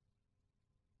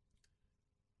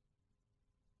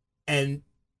 And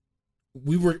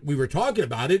we were talking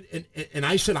about it, and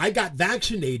I said I got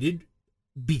vaccinated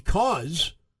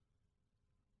because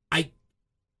I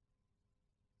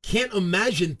can't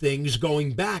imagine things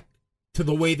going back to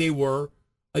the way they were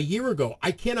a year ago.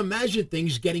 I can't imagine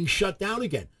things getting shut down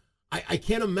again. I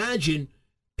can't imagine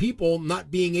people not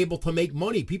being able to make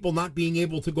money, people not being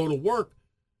able to go to work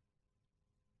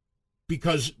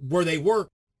because where they work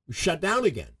was shut down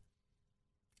again.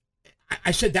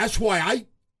 I said that's why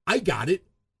I got it,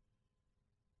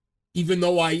 even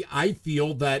though I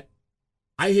feel that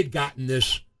I had gotten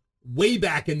this way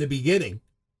back in the beginning,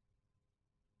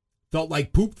 felt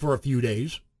like poop for a few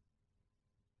days,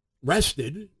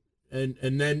 rested, and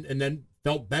then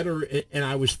felt better, and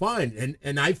I was fine.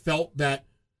 And I felt that,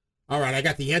 all right, I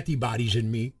got the antibodies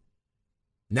in me.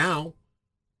 Now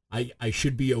I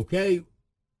should be okay.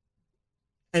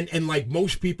 And like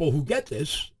most people who get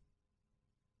this,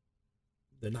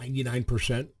 the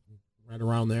 99%, right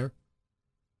around there,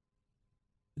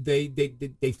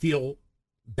 they feel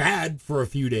bad for a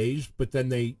few days, but then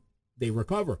they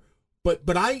recover. But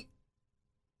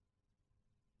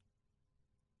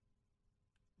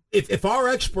if our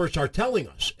experts are telling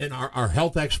us, and our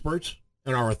health experts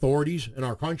and our authorities in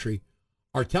our country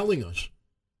are telling us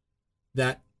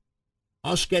that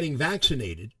us getting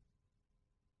vaccinated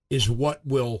is what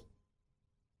will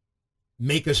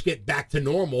make us get back to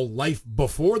normal life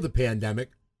before the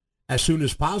pandemic as soon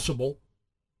as possible,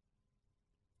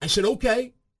 I said,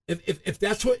 okay, if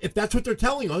that's what they're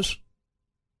telling us,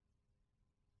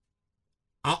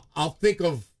 I'll think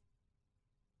of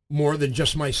more than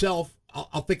just myself.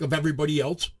 I'll think of everybody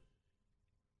else,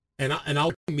 and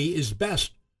I'll do me is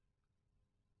best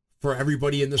for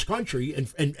everybody in this country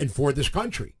and for this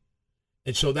country,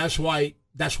 and so that's why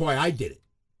I did it.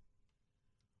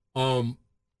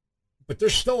 But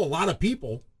there's still a lot of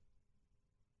people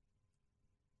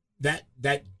that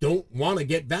don't want to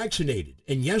get vaccinated,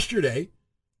 and yesterday,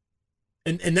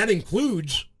 and that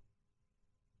includes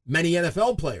many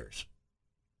NFL players.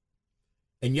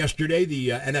 And yesterday,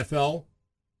 the NFL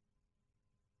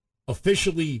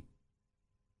officially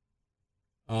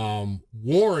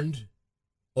warned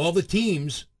all the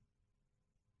teams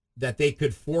that they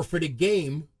could forfeit a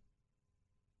game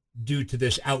due to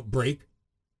this outbreak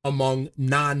among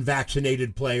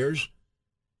non-vaccinated players.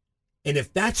 And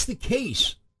if that's the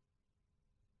case,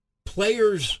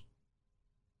 players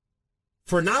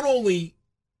for not only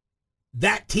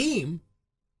that team,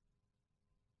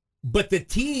 but the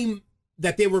team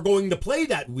that they were going to play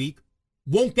that week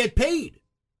won't get paid.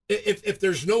 If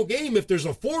there's no game, if there's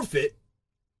a forfeit,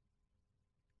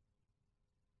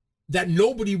 that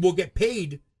nobody will get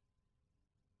paid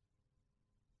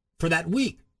for that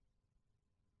week.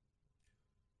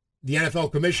 The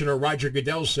NFL commissioner, Roger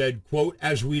Goodell, said, quote,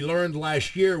 "As we learned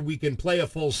last year, we can play a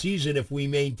full season if we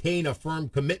maintain a firm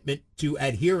commitment to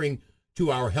adhering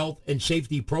to our health and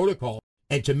safety protocol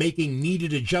and to making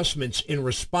needed adjustments in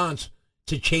response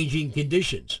to changing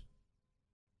conditions."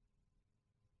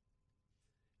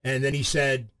 And then he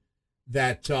said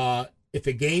that if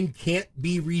a game can't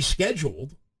be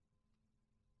rescheduled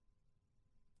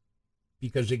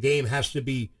because a game has to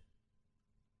be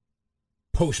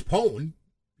postponed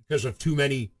because of too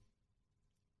many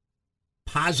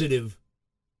positive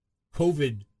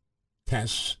COVID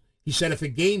tests, he said if a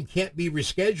game can't be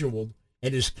rescheduled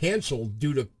and is canceled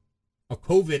due to a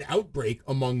COVID outbreak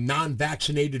among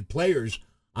non-vaccinated players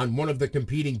on one of the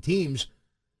competing teams,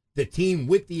 the team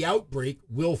with the outbreak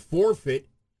will forfeit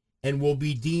and will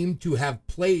be deemed to have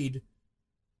played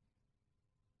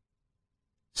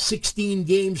 16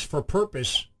 games for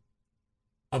purpose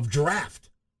of draft,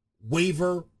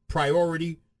 waiver,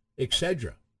 priority,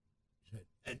 etc.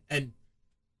 And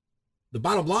the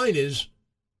bottom line is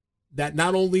that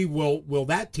not only will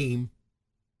that team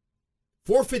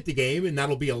forfeit the game, and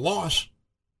that'll be a loss,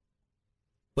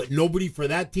 but nobody for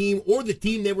that team or the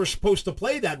team they were supposed to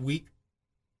play that week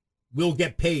will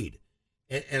get paid.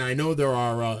 And I know there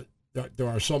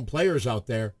are some players out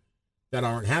there that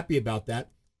aren't happy about that,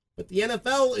 but the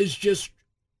NFL is just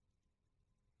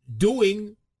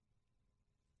doing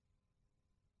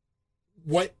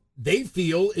what they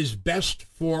feel is best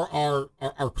for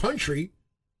our country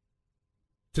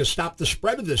to stop the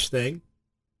spread of this thing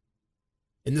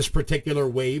in this particular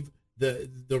wave.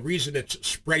 The reason it's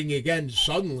spreading again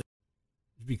suddenly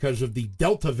is because of the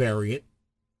Delta variant.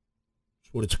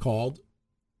 That's what it's called.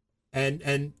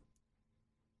 And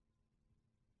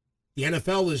the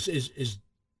NFL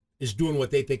is doing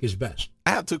what they think is best.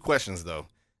 I have two questions, though.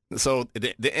 So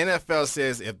the NFL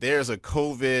says if there's a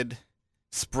COVID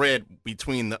spread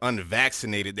between the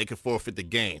unvaccinated, they could forfeit the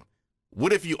game.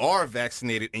 What if you are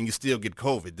vaccinated and you still get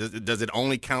COVID? Does it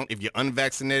only count if you're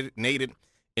unvaccinated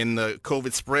in the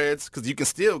COVID spreads? Because you can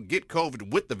still get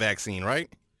COVID with the vaccine, right?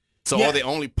 So yeah. Are they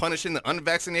only punishing the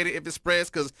unvaccinated if it spreads?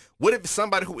 Because what if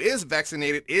somebody who is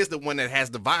vaccinated is the one that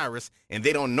has the virus and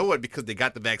they don't know it because they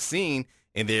got the vaccine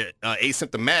and they're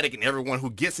asymptomatic, and everyone who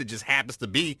gets it just happens to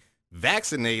be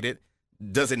vaccinated?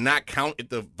 Does it not count if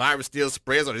the virus still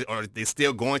spreads, or are they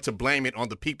still going to blame it on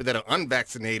the people that are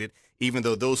unvaccinated, even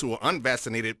though those who are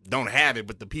unvaccinated don't have it,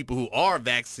 but the people who are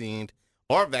vaccinated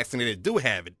do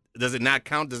have it? Does it not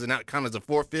count? Does it not count as a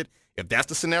forfeit? If that's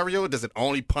the scenario, does it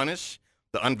only punish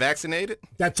the unvaccinated?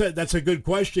 That's a good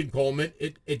question, Coleman.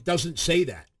 It doesn't say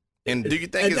that. And do you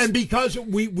think and because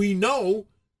we know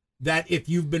that if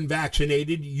you've been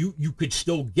vaccinated, you could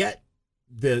still get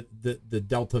the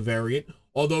Delta variant,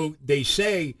 although they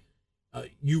say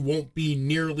you won't be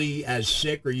nearly as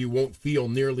sick or you won't feel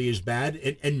nearly as bad.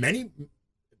 And many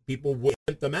people were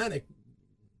symptomatic.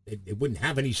 They wouldn't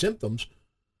have any symptoms.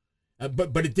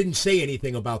 But it didn't say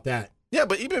anything about that. Yeah,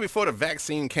 but even before the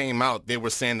vaccine came out, they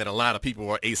were saying that a lot of people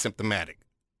were asymptomatic.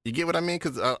 You get what I mean?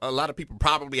 Because a lot of people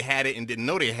probably had it and didn't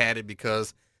know they had it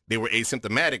because they were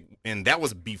asymptomatic, and that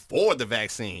was before the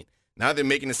vaccine. Now they're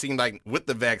making it seem like with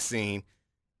the vaccine,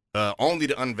 only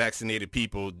the unvaccinated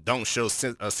people don't show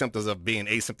symptoms of being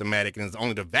asymptomatic, and it's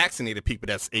only the vaccinated people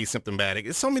that's asymptomatic.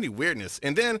 It's so many weirdness.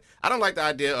 And then I don't like the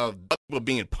idea of people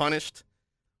being punished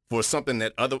for something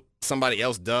that somebody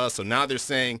else does. So now they're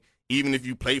saying even if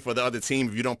you play for the other team,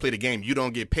 if you don't play the game, you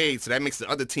don't get paid. So that makes the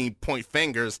other team point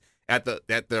fingers at the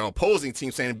opposing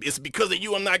team, saying it's because of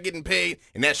you I'm not getting paid,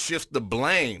 and that shifts the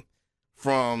blame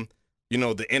from the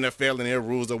NFL and their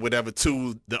rules or whatever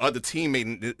to the other teammate.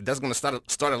 And that's going to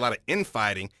start a lot of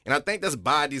infighting, and I think that's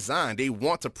by design. They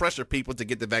want to pressure people to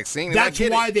get the vaccine. That's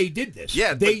why they did this.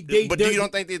 Yeah, but you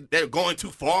don't think they're going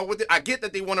too far with it? I get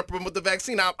that they want to promote the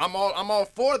vaccine. I'm all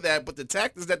for that, but the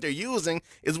tactics that they're using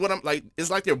is what I'm like. It's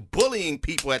like they're bullying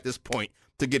people at this point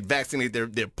to get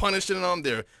vaccinated. They're punishing them.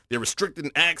 They're restricting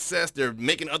access. They're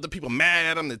making other people mad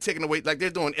at them. They're taking away, like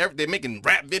they're making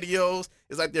rap videos.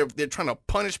 It's like they're trying to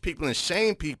punish people and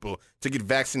shame people to get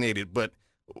vaccinated. But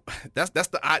that's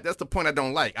the point I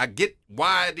don't like. I get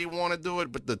why they want to do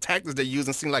it, but the tactics they're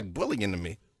using seem like bullying to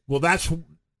me. Well, that's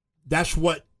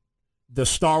what the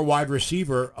star wide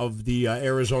receiver of the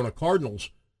Arizona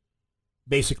Cardinals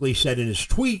basically said in his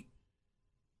tweet.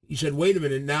 He said, "Wait a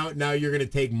minute! Now you're going to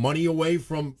take money away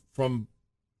from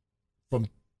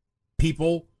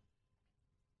people.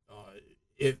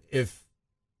 If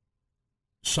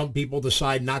some people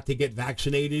decide not to get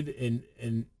vaccinated,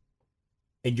 and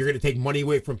you're going to take money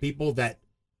away from people that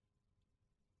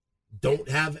don't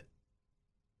have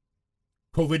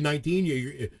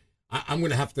COVID-19. I'm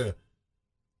going to have to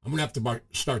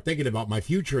start thinking about my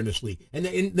future in this league." And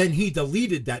then he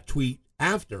deleted that tweet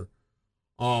after.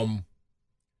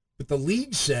 But the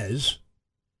league says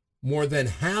more than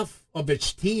half of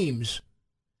its teams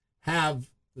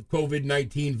have the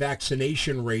COVID-19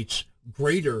 vaccination rates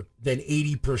greater than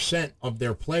 80% of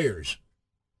their players.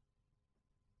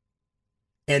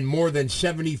 And more than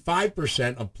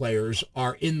 75% of players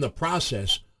are in the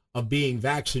process of being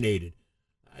vaccinated,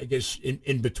 I guess,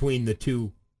 in between the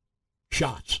two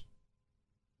shots.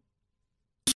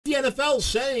 The NFL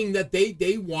saying that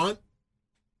they want,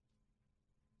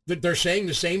 that they're saying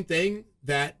the same thing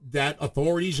that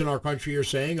authorities in our country are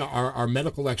saying, our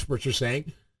medical experts are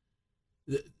saying.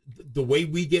 The way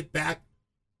we get back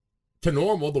to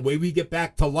normal, the way we get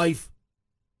back to life,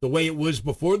 the way it was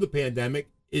before the pandemic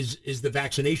is the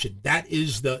vaccination.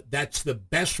 That's the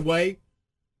best way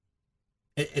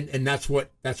And that's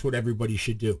what everybody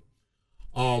should do.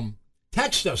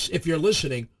 Text us if you're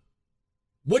listening.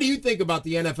 What do you think about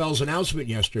the NFL's announcement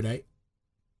yesterday?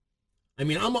 I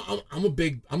mean, I'm a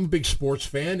big sports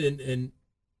fan, and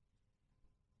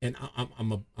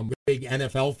I'm a big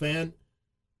NFL fan,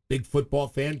 big football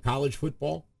fan, college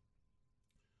football.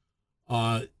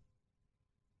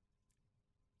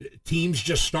 Teams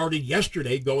just started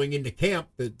yesterday going into camp.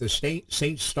 The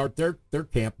Saints start their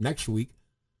camp next week.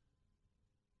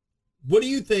 What do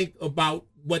you think about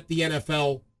what the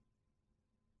NFL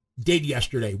did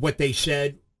yesterday, what they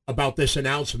said about this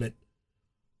announcement?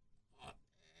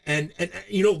 And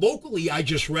locally, I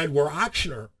just read where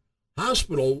Ochsner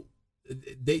Hospital,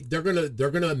 they're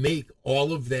gonna make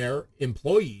all of their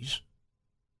employees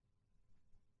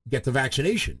get the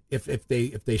vaccination if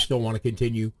they still want to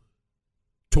continue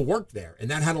to work there.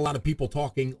 And that had a lot of people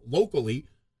talking locally.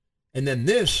 And then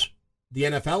the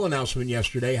NFL announcement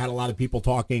yesterday had a lot of people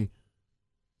talking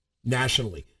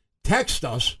nationally. Text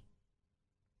us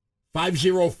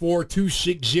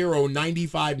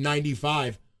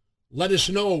 504-260-9595. Let us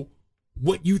know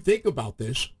what you think about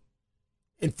this.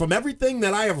 And from everything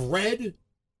that I have read,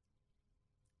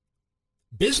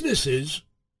 businesses,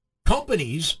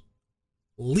 companies,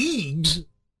 leagues,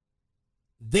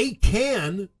 they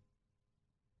can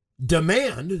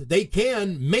demand, they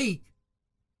can make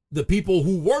the people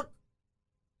who work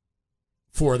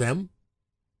for them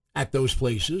at those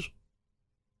places,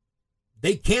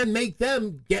 they can make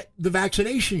them get the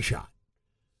vaccination shot.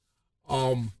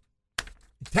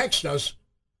 Text us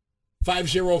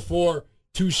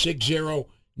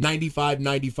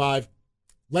 504-260-9595.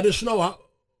 Let us know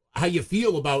how you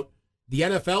feel about the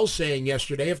NFL saying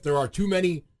yesterday if there are too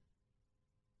many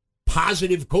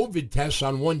positive COVID tests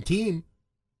on one team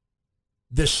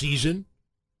this season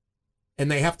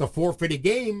and they have to forfeit a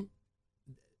game,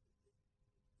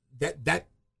 that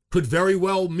could very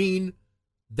well mean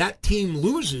that team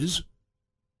loses,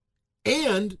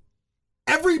 and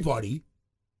everybody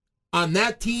on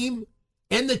that team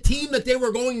and the team that they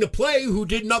were going to play who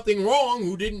did nothing wrong,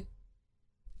 who didn't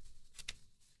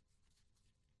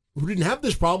have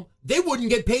this problem, they wouldn't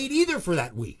get paid either for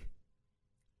that week.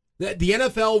 The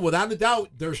NFL, without a doubt,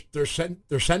 they're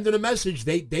sending a message.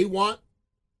 They want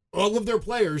all of their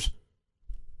players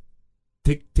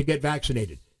to get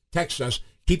vaccinated. Text us.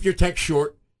 Keep your text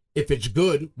short. If it's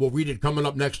good, we'll read it coming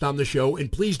up next on the show. And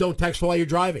please don't text while you're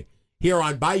driving. Here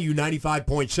on Bayou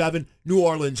 95.7, New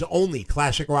Orleans' only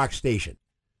classic rock station.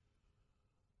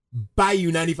 Bayou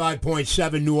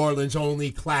 95.7, New Orleans'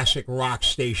 only classic rock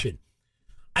station.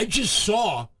 I just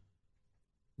saw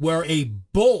where a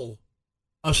bull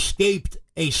escaped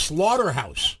a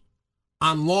slaughterhouse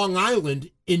on Long Island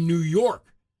in New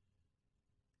York.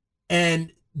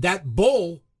 And that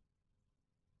bull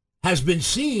has been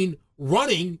seen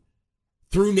running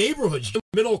through neighborhoods,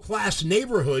 middle-class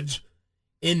neighborhoods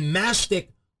in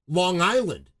Mastic, Long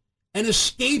Island. An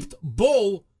escaped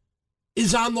bull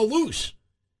is on the loose,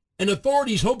 and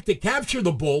authorities hope to capture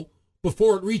the bull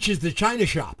before it reaches the china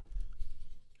shop.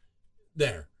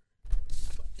 There.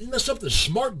 Isn't that something?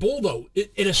 Smart bull, though.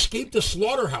 It escaped a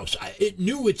slaughterhouse. It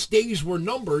knew its days were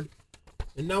numbered,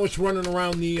 and now it's running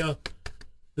around the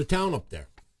town up there.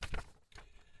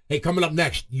 Hey, coming up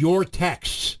next, your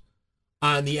texts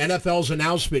on the NFL's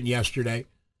announcement yesterday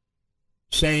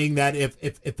saying that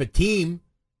if a team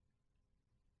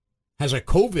has a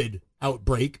COVID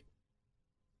outbreak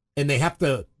and they have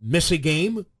to miss a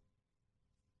game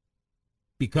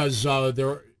because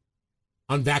their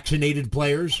unvaccinated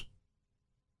players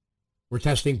were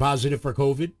testing positive for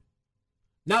COVID,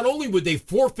 not only would they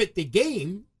forfeit the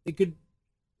game, they could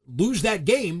lose that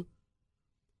game,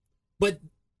 but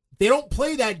they don't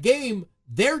play that game,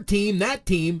 their team, that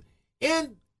team,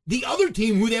 and the other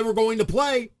team who they were going to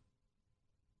play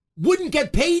wouldn't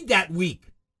get paid that week.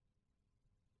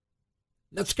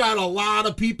 That's got a lot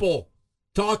of people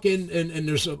talking, and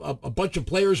there's a bunch of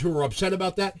players who are upset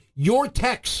about that. Your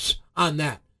texts on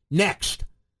that next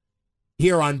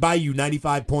here on Bayou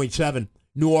 95.7,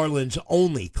 New Orleans'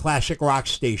 only classic rock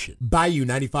station. Bayou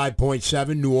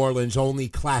 95.7, New Orleans' only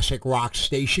classic rock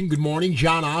station. Good morning.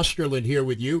 John Osterland here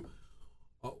with you.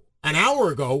 An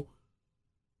hour ago,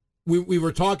 we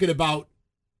were talking about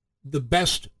the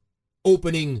best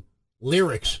opening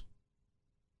lyrics,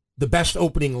 the best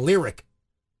opening lyric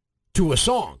to a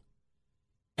song.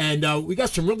 And we got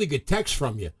some really good texts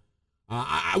from you.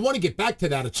 I want to get back to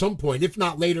that at some point, if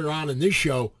not later on in this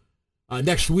show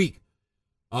next week,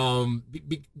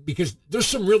 because there's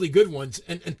some really good ones.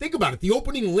 And think about it, the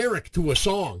opening lyric to a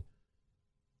song,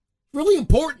 really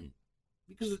important,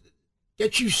 because it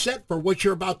gets you set for what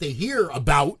you're about to hear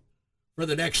about for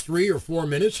the next 3 or 4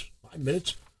 minutes, 5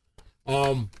 minutes.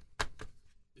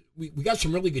 We got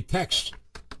some really good texts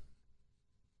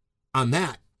on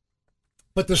that.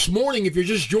 But this morning, if you're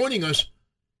just joining us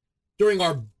during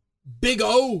our Big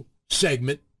O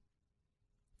segment,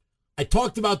 I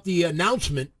talked about the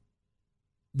announcement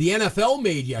the NFL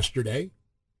made yesterday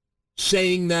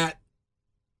saying that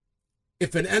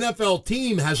if an NFL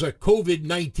team has a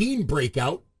COVID-19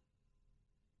 breakout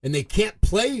and they can't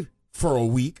play for a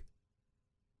week,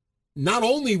 not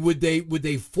only would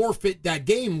they forfeit that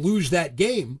game, lose that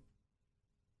game,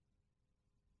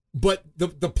 but the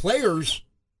players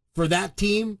for that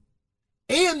team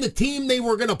and the team they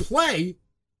were going to play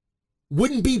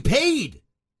wouldn't be paid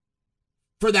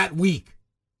for that week.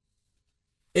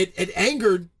 It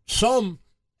angered some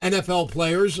NFL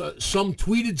players. Some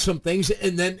tweeted some things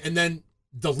and then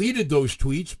deleted those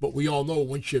tweets. But we all know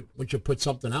once you put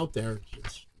something out there,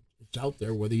 it's out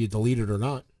there whether you delete it or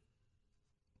not.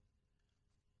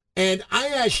 And I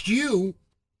asked you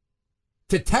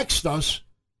to text us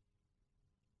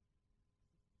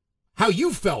how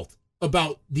you felt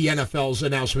about the NFL's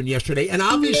announcement yesterday. And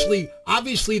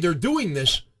obviously they're doing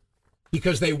this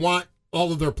because they want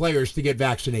all of their players to get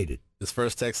vaccinated. This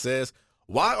first text says,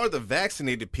 why are the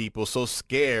vaccinated people so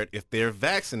scared if they're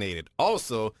vaccinated?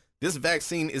 Also, this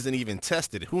vaccine isn't even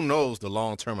tested. Who knows the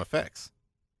long-term effects?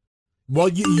 Well,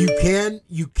 you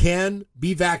can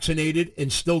be vaccinated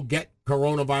and still get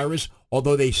coronavirus,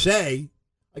 although they say,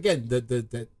 again,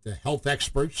 the health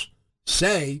experts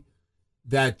say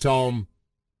that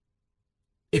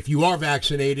if you are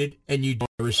vaccinated and you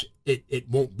virus, it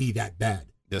won't be that bad.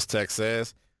 This text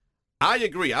says, I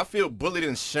agree. I feel bullied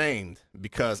and shamed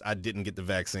because I didn't get the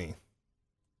vaccine.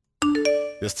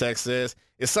 This text says,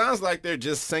 it sounds like they're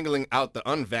just singling out the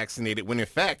unvaccinated when in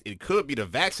fact it could be the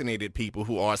vaccinated people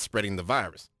who are spreading the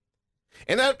virus.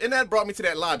 And that brought me to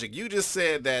that logic. You just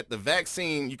said that the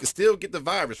vaccine, you can still get the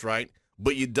virus, right?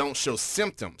 But you don't show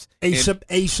symptoms. Asymptomatic.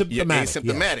 Yeah,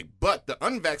 asymptomatic. Yes. But the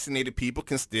unvaccinated people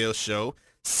can still show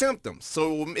symptoms.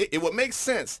 So it would make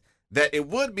sense that it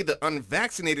would be the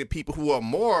unvaccinated people who are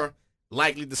more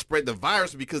likely to spread the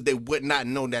virus because they would not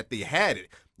know that they had it.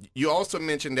 You also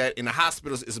mentioned that in the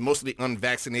hospitals it's mostly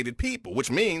unvaccinated people, which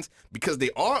means because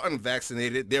they are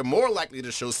unvaccinated, they're more likely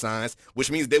to show signs, which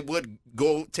means they would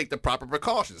go take the proper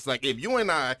precautions. Like if you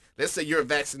and I, let's say you're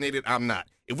vaccinated, I'm not.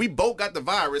 If we both got the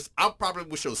virus, I probably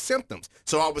would show symptoms.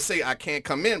 So I would say I can't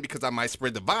come in because I might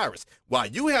spread the virus. While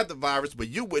you have the virus, but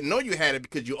you wouldn't know you had it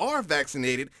because you are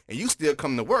vaccinated and you still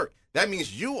come to work. That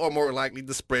means you are more likely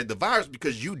to spread the virus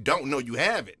because you don't know you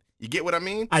have it. You get what I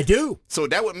mean? I do. So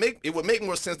that would make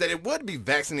more sense that it would be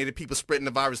vaccinated people spreading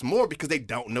the virus more because they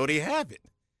don't know they have it.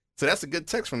 So that's a good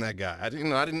text from that guy. I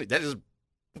didn't. That is,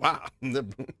 wow. All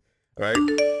right.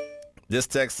 This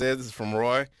text says, this is from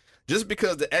Roy. Just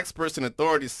because the experts and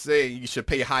authorities say you should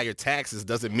pay higher taxes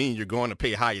doesn't mean you're going to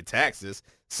pay higher taxes.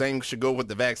 Same should go with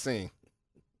the vaccine.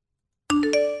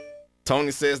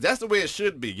 Tony says that's the way it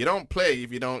should be. You don't play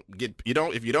if you don't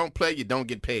play, you don't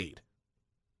get paid.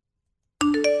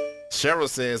 Cheryl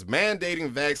says mandating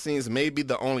vaccines may be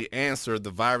the only answer. The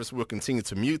virus will continue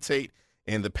to mutate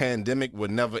and the pandemic will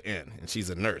never end. And she's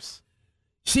a nurse.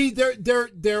 See,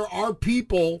 there are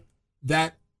people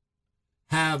that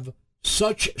have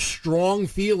such strong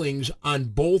feelings on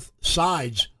both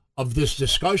sides of this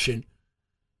discussion.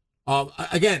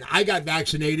 Again, I got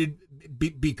vaccinated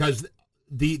because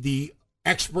the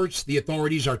experts, the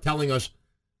authorities are telling us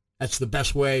that's the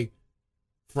best way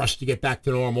for us to get back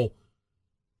to normal.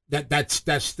 That's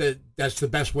the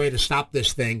best way to stop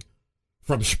this thing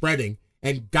from spreading.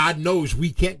 And God knows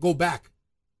we can't go back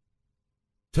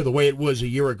to the way it was a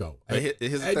year ago.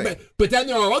 But then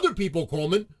there are other people,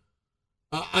 Coleman,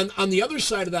 on the other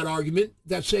side of that argument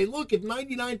that say, look, if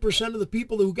 99% of the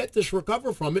people who get this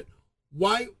recover from it,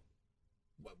 why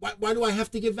do I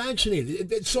have to get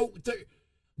vaccinated? So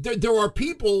there are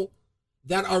people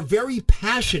that are very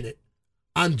passionate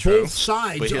on both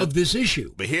sides of this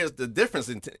issue. But here's the difference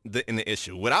in the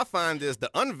issue. What I find is the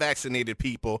unvaccinated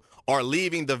people are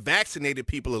leaving the vaccinated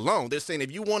people alone. They're saying, if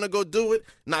you want to go do it,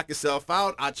 knock yourself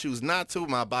out. I choose not to.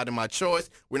 My body, my choice.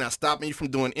 We're not stopping you from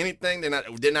doing anything.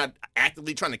 They're not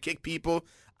actively trying to kick people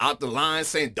out the line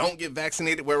saying don't get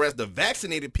vaccinated, whereas the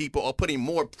vaccinated people are putting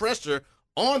more pressure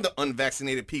on the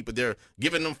unvaccinated people. They're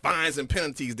giving them fines and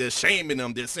penalties. They're shaming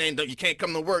them. They're saying you can't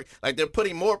come to work. Like they're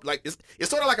putting more, like it's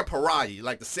sort of like a pariah,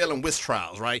 like the Salem witch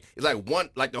trials, right? It's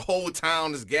like the whole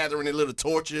town is gathering their little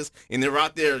torches and they're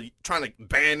out there trying to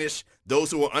banish those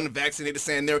who are unvaccinated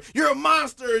saying you're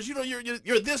monsters, you're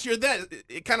this, you're that.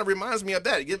 It kind of reminds me of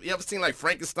that. You ever seen like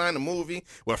Frankenstein, the movie,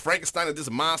 where Frankenstein is this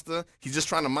monster? He's just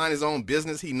trying to mind his own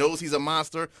business. He knows he's a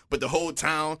monster, but the whole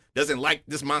town doesn't like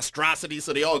this monstrosity,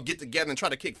 so they all get together and try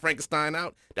to kick Frankenstein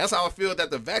out. That's how I feel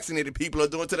that the vaccinated people are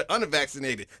doing to the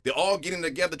unvaccinated. They're all getting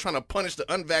together trying to punish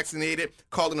the unvaccinated,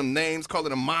 calling them names, calling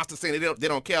them monsters, saying they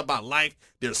don't care about life.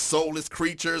 They're soulless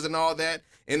creatures and all that.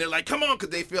 And they're like, come on, because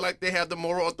they feel like they have the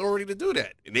moral authority to do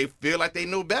that. And they feel like they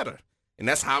know better. And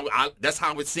that's how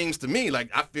it seems to me. Like,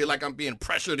 I feel like I'm being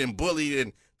pressured and bullied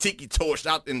and tiki-torched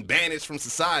out and banished from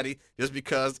society just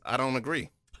because I don't agree.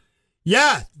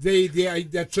 Yeah,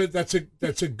 that's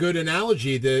a good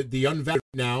analogy. The unvaccinated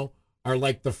now are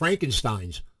like the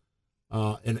Frankensteins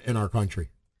in our country.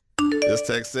 This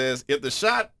text says, if the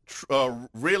shot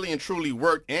really and truly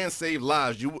worked and saved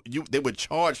lives, they would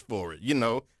charge for it,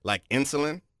 like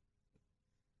insulin.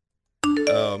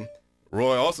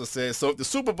 Roy also says, so if the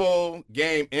Super Bowl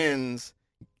game ends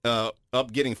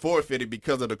up getting forfeited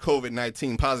because of the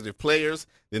COVID-19 positive players,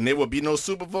 then there will be no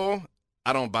Super Bowl?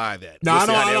 I don't buy that. No,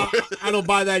 I don't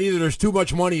buy that either. There's too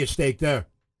much money at stake there.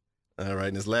 All right,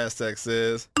 and this last text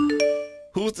says,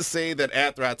 who's to say that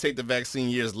after I take the vaccine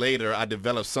years later, I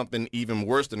develop something even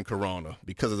worse than corona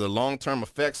because of the long-term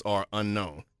effects are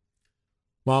unknown?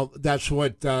 Well, that's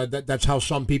what that's how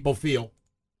some people feel,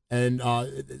 and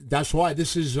that's why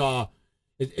this is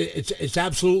it's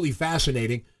absolutely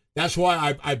fascinating. That's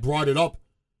why I brought it up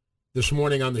this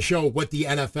morning on the show, what the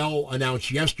NFL announced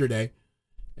yesterday,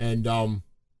 and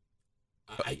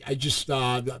I just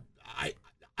I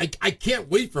can't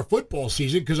wait for football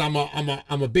season because I'm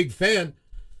a big fan.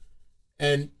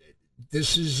 And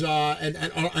this is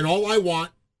and all I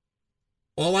want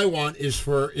is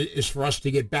for us to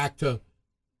get back to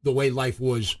the way life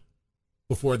was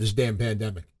before this damn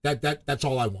pandemic. That's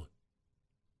all I want.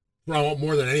 That's what I want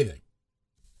more than anything.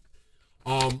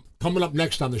 Coming up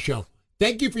next on the show.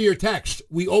 Thank you for your text.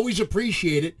 We always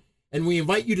appreciate it, and we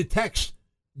invite you to text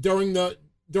during our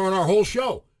whole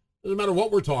show. Doesn't matter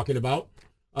what we're talking about.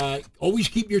 Always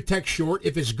keep your text short.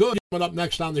 If it's good, coming up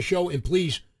next on the show, and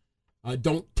please.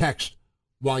 Don't text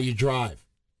while you drive.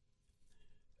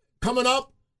 Coming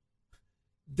up,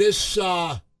 this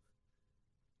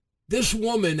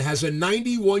woman has a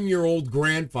 91-year-old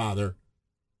grandfather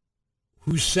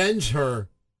who sends her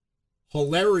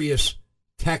hilarious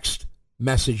text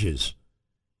messages.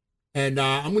 And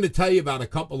I'm going to tell you about a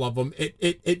couple of them.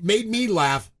 It made me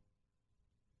laugh.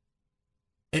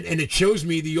 And it shows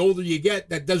me the older you get,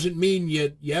 that doesn't mean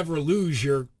you ever lose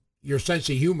your sense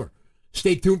of humor.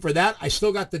 Stay tuned for that. I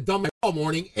still got the dumb all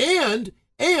morning. And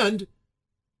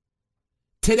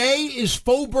today is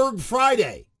Faubourg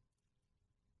Friday.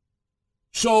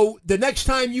 So the next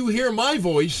time you hear my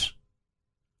voice,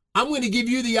 I'm going to give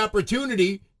you the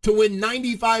opportunity to win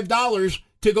 $95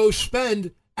 to go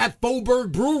spend at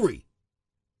Faubourg Brewery.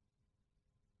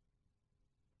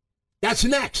 That's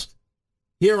next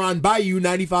here on Bayou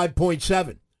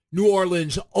 95.7, New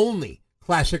Orleans' only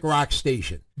classic rock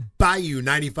station. Bayou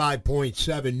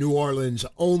 95.7, New Orleans'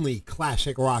 only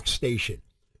classic rock station.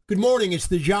 Good morning. It's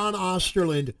the John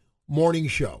Osterland Morning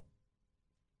Show.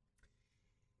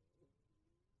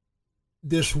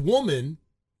 This woman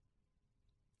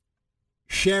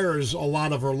shares a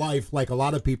lot of her life, like a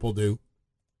lot of people do,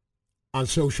 on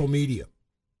social media.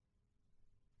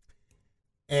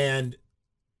 And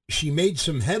she made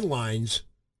some headlines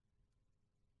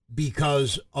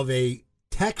because of a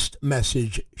text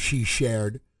message she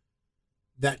shared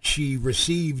that she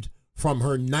received from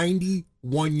her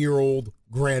 91-year-old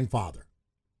grandfather.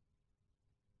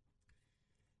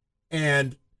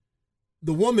 And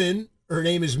the woman, her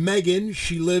name is Megan.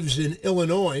 She lives in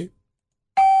Illinois.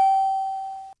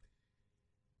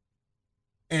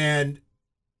 And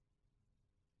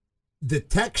the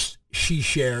text she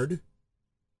shared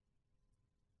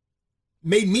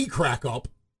made me crack up.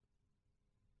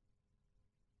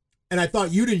 And I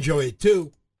thought you'd enjoy it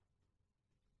too.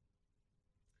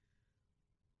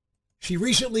 She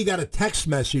recently got a text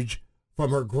message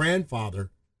from her grandfather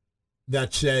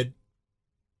that said,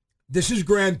 "This is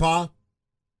Grandpa.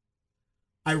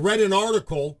 I read an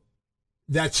article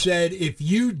that said if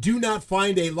you do not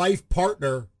find a life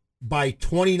partner by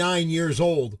 29 years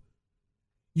old,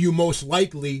 you most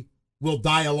likely will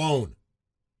die alone.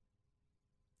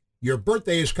 Your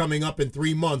birthday is coming up in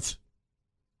 3 months.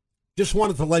 Just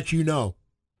wanted to let you know.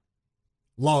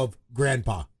 Love,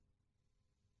 Grandpa."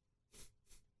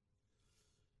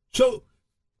 So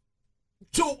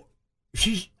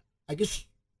I guess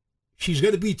she's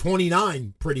going to be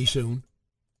 29 pretty soon.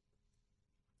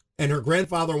 And her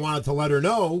grandfather wanted to let her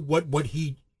know what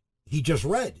he he just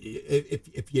read.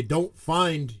 If you don't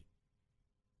find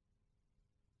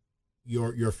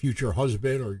your future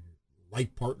husband or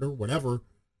life partner, whatever,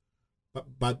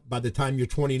 but by the time you're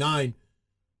 29,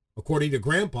 according to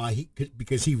Grandpa,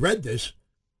 because he read this,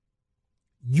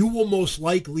 you will most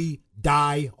likely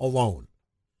die alone.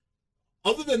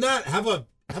 Other than that, have a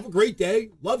great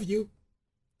day. Love you,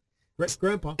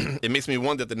 Grandpa. It makes me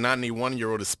wonder if the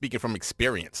 91-year-old is speaking from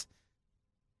experience.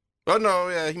 Oh, no,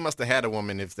 yeah, he must have had a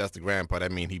woman if that's the grandpa.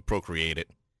 That means he procreated.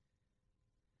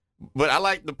 But I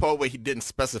like the part where he didn't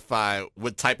specify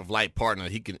what type of life partner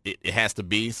it has to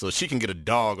be. So she can get a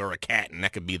dog or a cat, and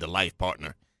that could be the life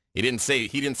partner. He didn't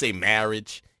say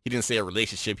marriage. He didn't say a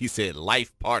relationship. He said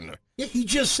life partner. Yeah, he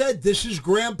just said, this is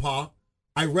Grandpa.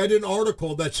 I read an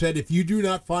article that said if you do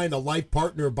not find a life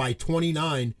partner by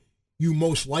 29, you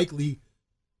most likely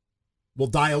will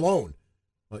die alone.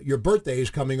 Your birthday is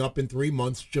coming up in 3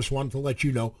 months. Just wanted to let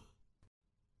you know,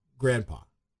 Grandpa.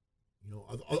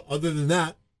 Other than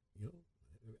that,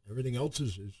 everything else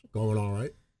is going all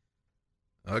right.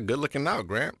 Good looking out,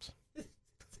 Gramps.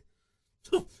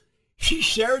 So she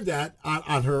shared that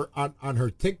on her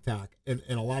TikTok, and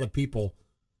a lot of people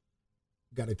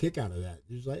got a kick out of that.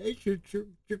 It's like, hey,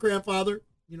 your grandfather.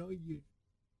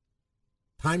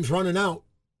 Time's running out.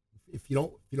 If you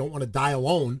don't want to die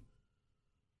alone.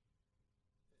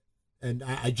 And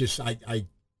I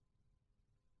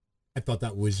thought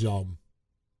that was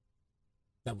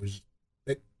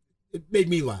it made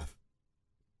me laugh.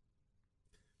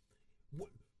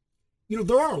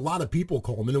 There are a lot of people,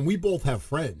 Coleman, and we both have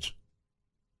friends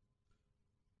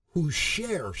who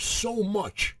share so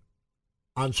much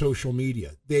on social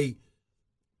media.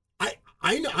 I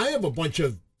have a bunch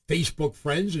of Facebook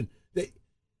friends, and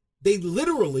they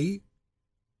literally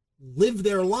live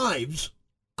their lives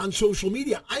on social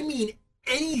media. I mean,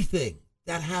 anything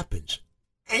that happens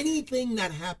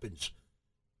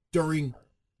during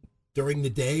the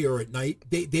day or at night,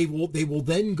 they will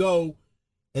then go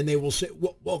and they will say,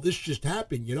 well, this just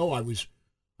happened. I was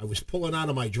pulling out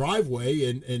of my driveway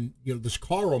and this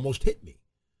car almost hit me.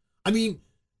 I mean,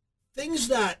 things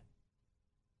that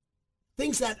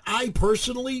I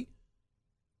personally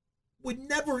would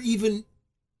never even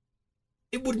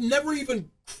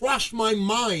cross my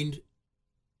mind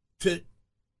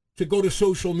to go to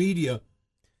social media.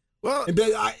 Well, and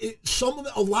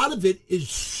a lot of it is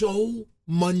so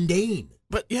mundane.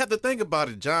 But you have to think about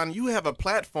it, John. You have a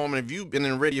platform, and if you've been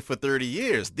in radio for 30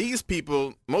 years, these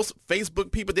people, most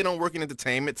Facebook people, they don't work in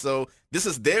entertainment, so this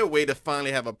is their way to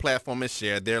finally have a platform and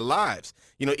share their lives.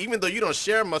 Even though you don't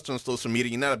share much on social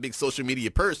media, you're not a big social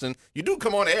media person, you do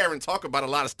come on air and talk about a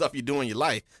lot of stuff you do in your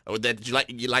life, or that you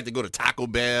like to go to Taco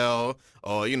Bell,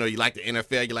 or, you like the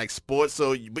NFL, you like sports,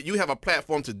 but you have a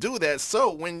platform to do that,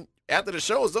 so when after the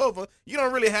show is over, you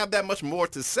don't really have that much more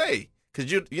to say. Because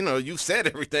you've said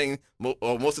everything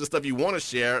or most of the stuff you want to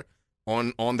share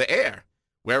on the air.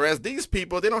 Whereas these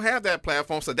people, they don't have that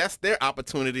platform, so that's their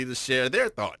opportunity to share their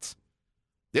thoughts.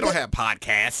 They don't have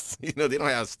podcasts. They don't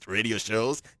have radio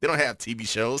shows. They don't have TV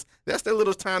shows. That's their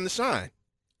little time to shine.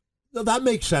 No, that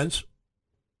makes sense.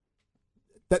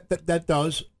 That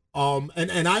does.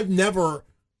 And I've never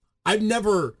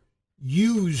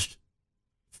used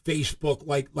Facebook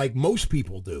like most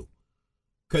people do.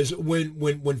 Because when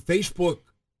Facebook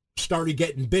started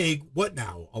getting big, what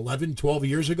now, 11, 12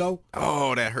 years ago?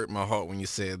 Oh, that hurt my heart when you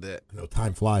said that.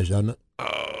 Time flies, doesn't it?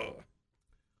 Oh.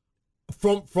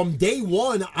 From day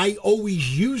one, I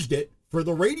always used it for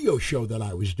the radio show that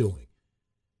I was doing.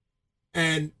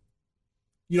 And,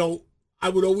 I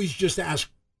would always just ask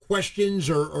questions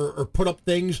or put up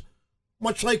things,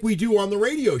 much like we do on the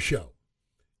radio show.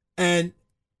 And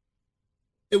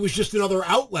it was just another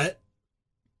outlet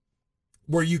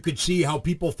where you could see how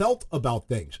people felt about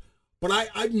things. But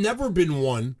I've never been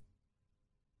one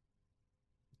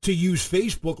to use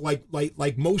Facebook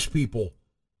like most people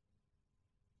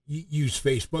use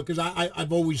Facebook, because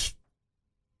I've always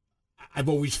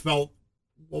felt,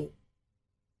 well,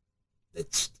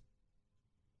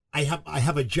 I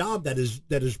have a job that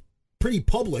is pretty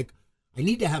public. I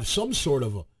need to have some sort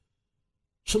of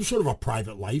a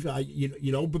private life.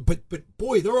 But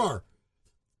boy, there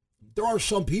are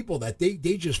some people that they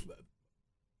just,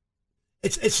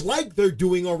 it's like they're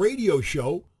doing a radio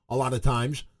show a lot of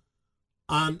times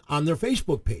on their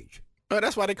Facebook page. Well,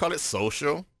 that's why they call it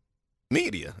social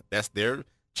media. That's their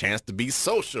chance to be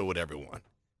social with everyone.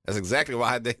 That's exactly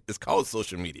why it's called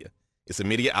social media. It's a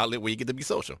media outlet where you get to be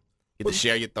social. You get to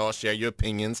share your thoughts, share your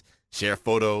opinions, share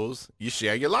photos. You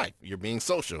share your life. You're being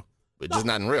social, but just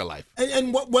not in real life.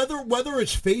 And whether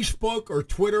it's Facebook or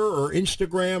Twitter or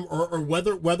Instagram or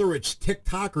whether it's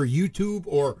TikTok or YouTube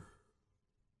or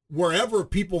wherever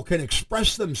people can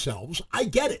express themselves, I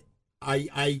get it.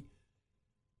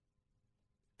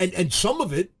 And some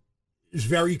of it is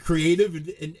very creative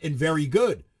and very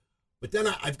good. But then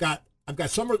I've got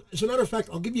some. As a matter of fact,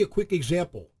 I'll give you a quick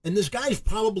example. And this guy's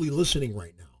probably listening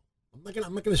right now. I'm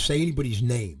not gonna say anybody's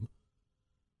name,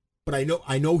 but I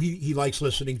know he likes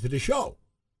listening to the show.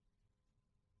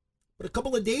 But a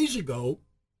couple of days ago,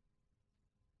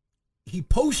 he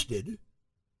posted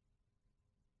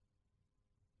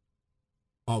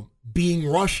being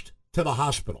rushed to the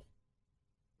hospital.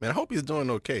 Man, I hope he's doing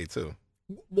okay too.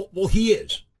 Well, he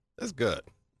is. That's good.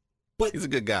 But he's a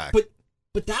good guy.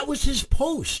 But that was his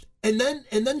post, and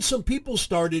then some people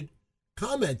started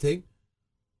commenting,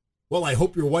 well, I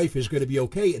hope your wife is going to be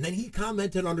okay. And then he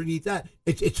commented underneath that,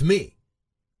 it's me.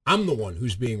 I'm the one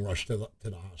who's being rushed to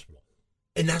the hospital.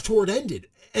 And that's where it ended.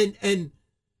 And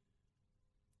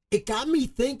it got me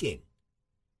thinking,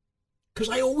 because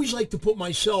I always like to put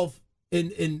myself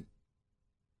in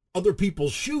other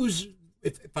people's shoes.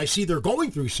 If I see they're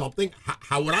going through something,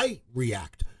 how would I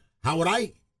react? How would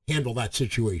I handle that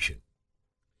situation?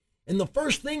 And the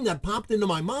first thing that popped into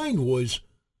my mind was,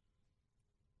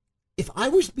 if I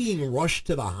was being rushed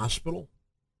to the hospital,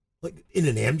 like in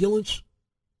an ambulance,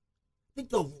 I think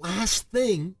the last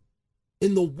thing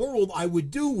in the world I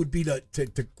would do would be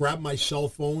to grab my cell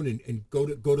phone and go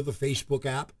to the Facebook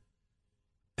app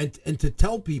and to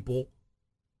tell people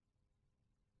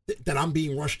that I'm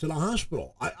being rushed to the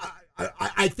hospital.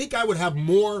 I think I would have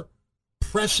more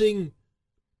pressing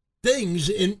things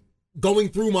in going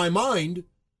through my mind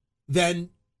than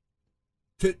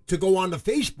to go onto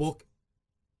Facebook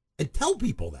and tell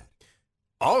people that.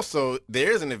 Also,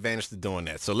 there's an advantage to doing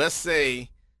that. So let's say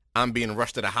I'm being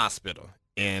rushed to the hospital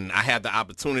and I have the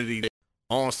opportunity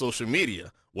on social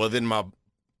media. Well, then my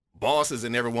bosses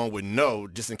and everyone would know,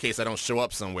 just in case I don't show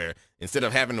up somewhere. Instead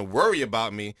of having to worry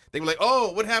about me, they were like,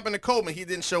 oh, what happened to Coleman? He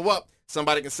didn't show up.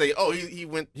 Somebody can say, oh,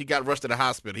 he got rushed to the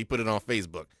hospital. He put it on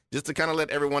Facebook. Just to kind of let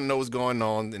everyone know what's going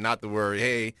on and not to worry,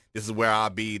 hey, this is where I'll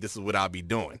be. This is what I'll be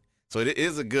doing. So it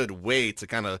is a good way to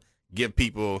kind of give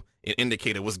people an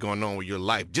indicator of what's going on with your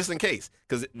life, just in case.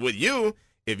 Because with you,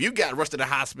 if you got rushed to the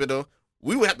hospital,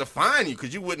 we would have to find you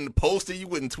because you wouldn't post it, you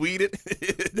wouldn't tweet it.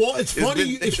 Well, it's funny.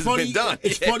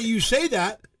 It's funny you say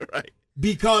that, right?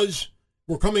 Because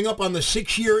we're coming up on the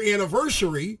 6-year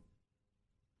anniversary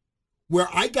where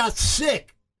I got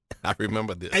sick. I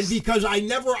remember this, and because I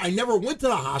never went to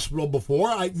the hospital before.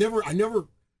 I never,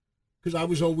 because I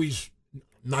was always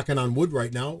knocking on wood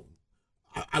right now.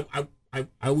 I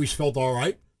always felt all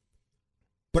right,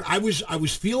 but I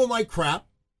was feeling like crap.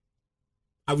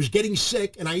 I was getting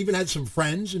sick, and I even had some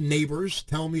friends and neighbors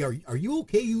tell me, "Are you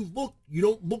okay? You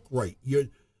don't look right."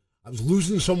 I was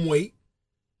losing some weight,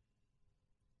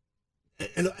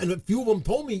 and a few of them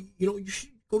told me, you should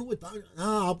go to a doctor.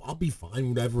 I'll be fine.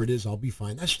 Whatever it is, I'll be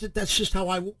fine. That's just how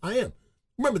I am.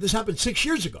 Remember, this happened 6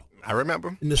 years ago. I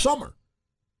remember in the summer.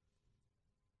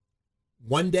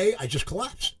 One day, I just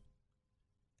collapsed.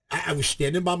 I was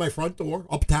standing by my front door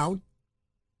uptown,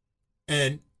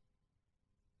 and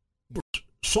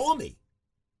saw me.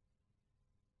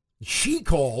 She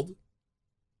called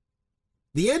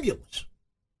the ambulance,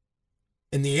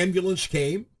 and the ambulance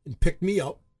came and picked me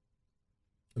up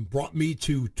and brought me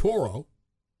to Toro,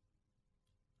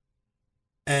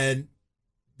 and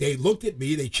they looked at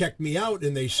me, they checked me out,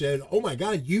 and they said, oh my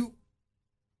God, you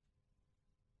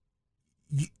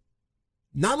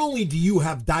not only do you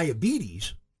have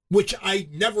diabetes, which I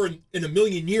never in a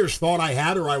million years thought I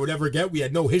had or I would ever get. We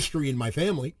had no history in my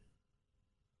family.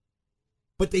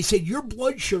 But they said, your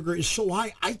blood sugar is so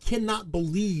high, I cannot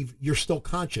believe you're still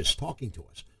conscious talking to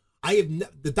us.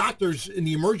 The doctors in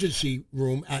the emergency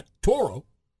room at Toro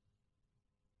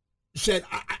said,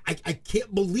 I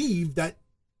can't believe that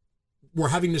we're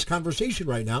having this conversation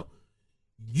right now.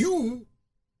 You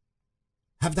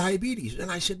have diabetes.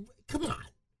 And I said, come on,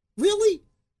 really?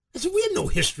 I said, we had no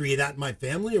history of that in my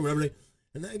family or whatever.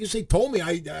 And I guess they told me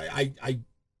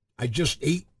I just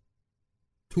ate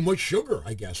too much sugar,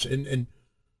 I guess. And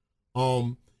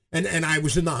I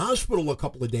was in the hospital a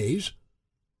couple of days.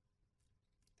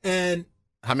 And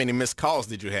how many missed calls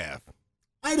did you have?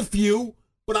 I had a few,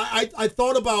 but I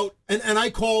thought about, and I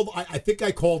called, I think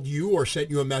I called you or sent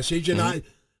you a message, and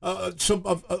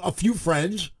a few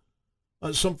friends,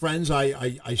 some friends,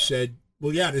 I said,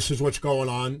 well, yeah, this is what's going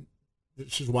on.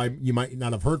 This is why you might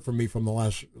not have heard from me from the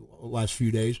last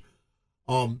few days.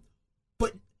 But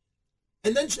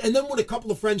then when a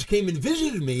couple of friends came and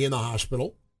visited me in the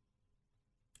hospital,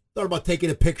 thought about taking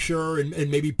a picture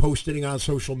and maybe posting it on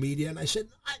social media. And I said,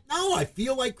 no, I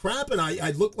feel like crap and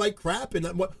I look like crap. And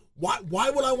why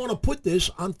would I want to put this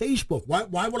on Facebook?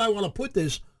 Why would I want to put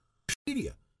this on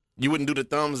media? You wouldn't do the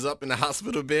thumbs up in the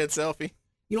hospital bed selfie?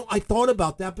 You know, I thought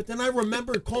about that, but then I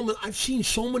remembered, Coleman, I've seen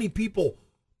so many people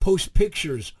post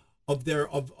pictures of their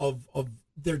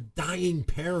dying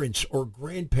parents or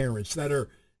grandparents that are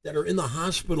in the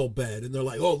hospital bed, and they're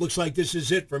like, oh, it looks like this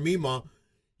is it for Mima.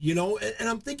 You know, and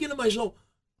I'm thinking to myself,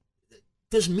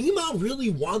 does Mima really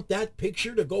want that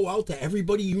picture to go out to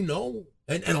everybody you know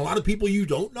and a lot of people you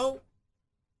don't know?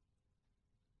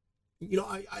 You know,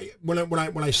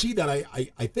 when I see that,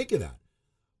 I think of that.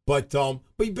 But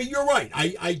you're right.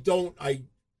 I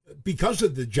because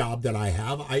of the job that I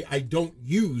have, I don't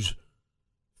use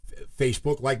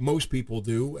Facebook like most people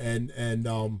do, and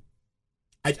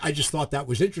I just thought that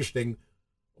was interesting.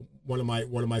 One of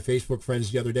my Facebook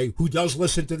friends the other day, who does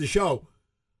listen to the show,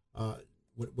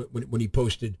 when he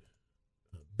posted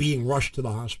being rushed to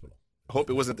the hospital. I hope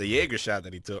it wasn't the Jaeger shot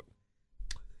that he took.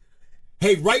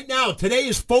 Hey, right now, today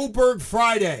is Faubourg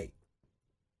Friday.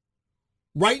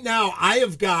 Right now, I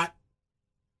have got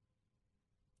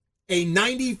a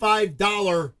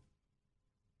 $95.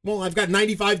 Well, I've got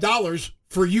 $95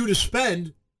 for you to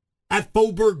spend at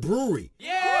Faubourg Brewery.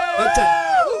 Yeah! That's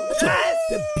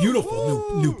a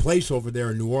beautiful new place over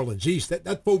there in New Orleans East.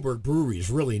 That Faubourg Brewery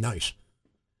is really nice.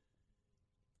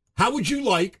 How would you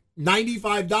like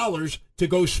 $95 to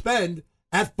go spend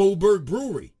at Faubourg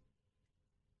Brewery?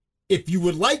 If you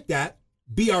would like that,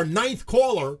 be our 9th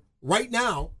caller right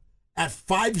now at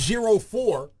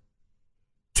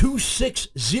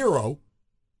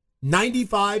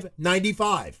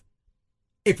 504-260-9595.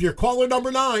 If you're caller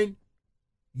number 9,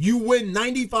 you win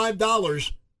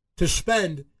 $95 to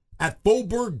spend at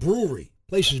Faubourg Brewery.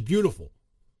 Place is beautiful.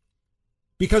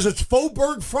 Because it's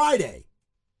Faubourg Friday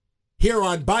here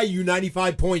on Bayou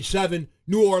 95.7,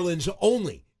 New Orleans'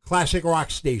 only classic rock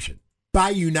station.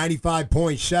 Bayou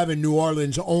 95.7, New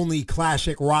Orleans' only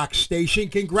classic rock station.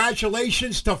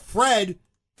 Congratulations to Fred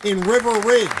in River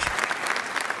Ridge.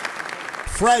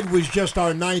 Fred was just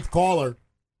our 9th caller.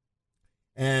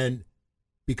 And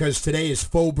because today is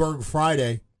Faubourg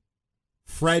Friday,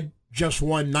 Fred just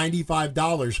won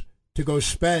 $95 to go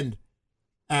spend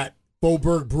at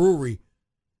Faubourg Brewery.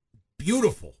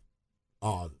 Beautiful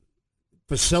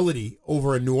facility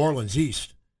over in New Orleans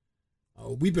East.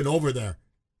 We've been over there.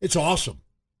 It's awesome.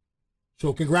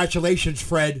 So congratulations,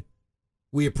 Fred.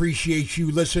 We appreciate you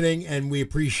listening, and we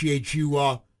appreciate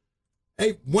you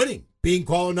winning, being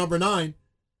caller number 9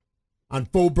 on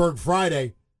Faubourg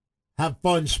Friday. Have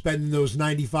fun spending those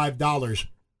 $95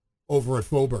 over at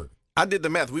Faubourg. I did the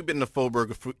math. We've been to Faubourg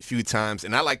a few times,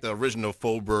 and I like the original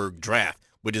Faubourg draft,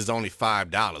 which is only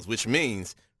 $5, which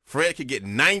means Fred could get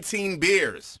 19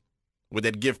 beers with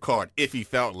that gift card if he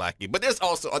felt like it. But there's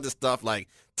also other stuff like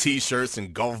T-shirts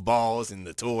and golf balls and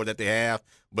the tour that they have.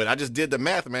 But I just did the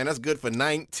math, man. That's good for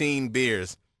 19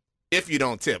 beers if you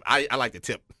don't tip. I like the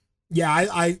tip. Yeah,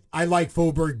 I like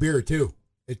Faubourg beer too.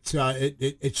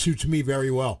 It suits me very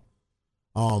well.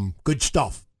 Good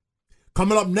stuff.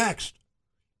 Coming up next,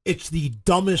 it's the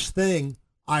dumbest thing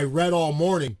I read all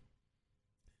morning.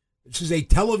 This is a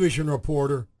television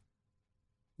reporter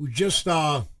who just,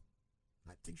 I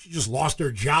think she just lost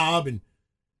her job, and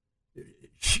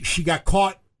she got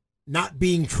caught not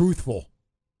being truthful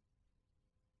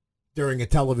during a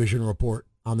television report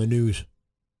on the news.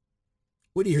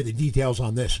 Wait to hear the details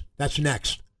on this. That's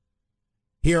next.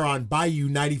 Here on Bayou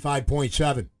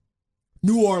 95.7,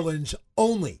 New Orleans'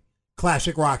 only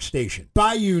classic rock station.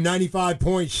 Bayou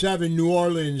 95.7, New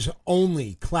Orleans'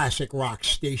 only classic rock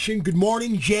station. Good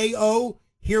morning, J.O.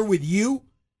 here with you.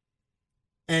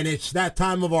 And it's that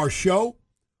time of our show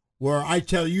where I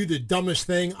tell you the dumbest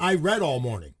thing I read all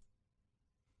morning.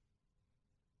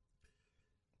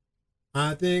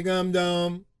 I think I'm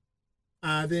dumb.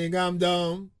 I think I'm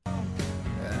dumb. I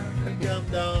think I'm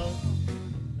dumb.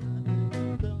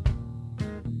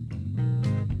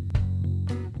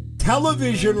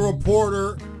 Television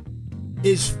reporter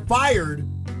is fired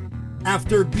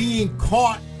after being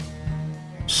caught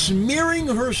smearing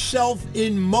herself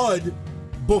in mud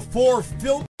before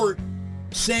film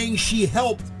saying she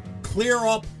helped clear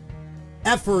up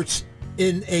efforts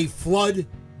in a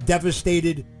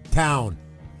flood-devastated town.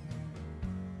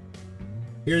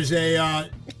 Here's a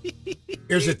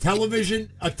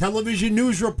television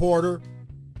news reporter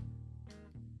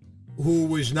who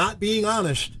was not being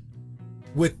honest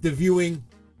with the viewing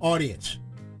audience.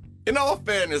 In all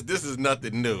fairness, this is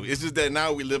nothing new. It's just that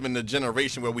now we live in a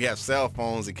generation where we have cell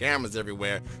phones and cameras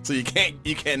everywhere, so you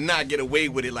cannot get away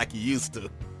with it like you used to.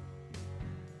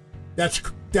 That's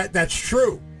That's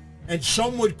true. And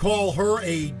some would call her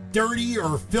a dirty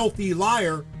or filthy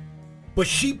liar, but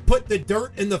she put the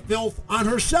dirt and the filth on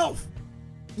herself.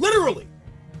 Literally.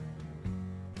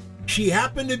 She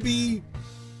happened to be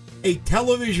a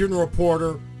television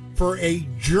reporter for a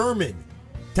German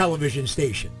television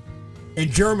station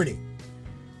in Germany.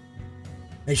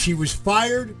 And she was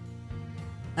fired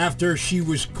after she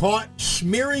was caught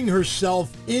smearing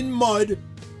herself in mud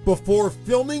before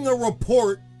filming a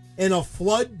report in a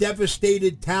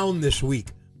flood-devastated town this week.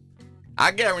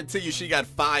 I guarantee you she got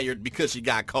fired because she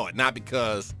got caught, not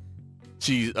because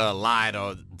she lied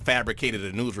or fabricated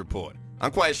a news report.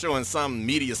 I'm quite sure in some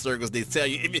media circles they tell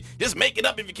you, just make it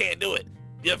up if you can't do it.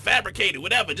 You fabricate it,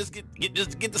 whatever. Just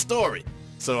get the story.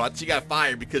 So she got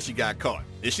fired because she got caught.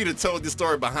 If she'd have told this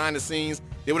story behind the scenes,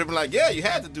 they would have been like, yeah, you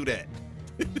had to do that.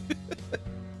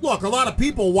 Look, a lot of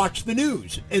people watch the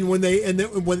news, and when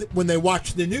they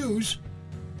watch the news,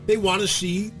 they want to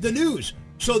see the news.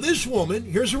 So this woman,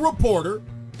 here's a reporter.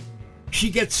 She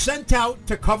gets sent out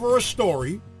to cover a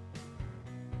story,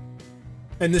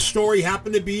 and the story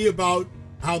happened to be about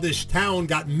how this town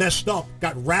got messed up,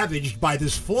 got ravaged by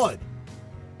this flood.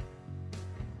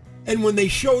 And when they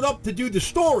showed up to do the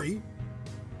story,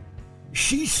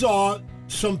 she saw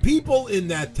some people in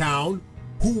that town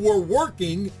who were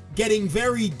working, getting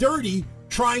very dirty,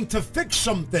 trying to fix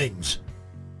some things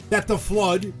that the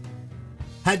flood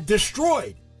had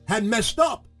destroyed, had messed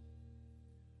up.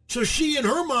 So she, in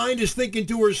her mind, is thinking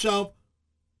to herself,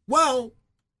 well,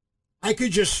 I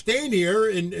could just stand here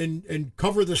and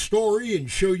cover the story and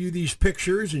show you these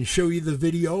pictures and show you the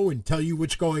video and tell you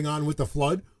what's going on with the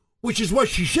flood, which is what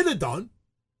she should have done.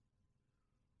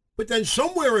 But then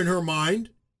somewhere in her mind,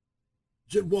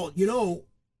 said, well,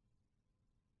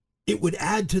 it would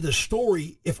add to the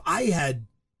story if I had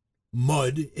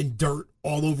mud and dirt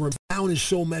all over. The town is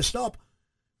so messed up.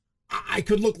 I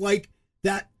could look like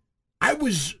that I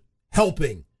was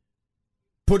helping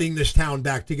putting this town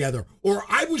back together, or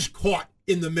I was caught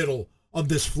in the middle of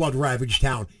this flood-ravaged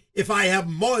town if I have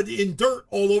mud and dirt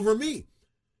all over me.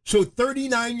 So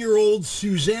 39-year-old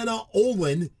Susanna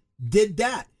Olin did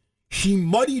that. She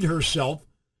muddied herself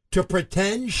to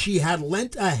pretend she had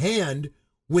lent a hand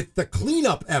with the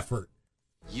cleanup effort.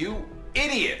 You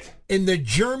idiot! In the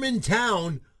German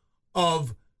town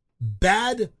of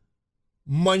Bad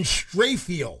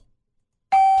Münsterfeld.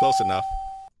 Close enough.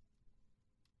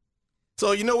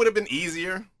 So you know what would have been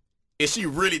easier? If she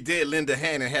really did lend a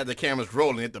hand and had the cameras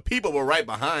rolling, if the people were right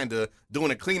behind her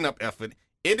doing a cleanup effort,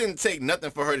 it didn't take nothing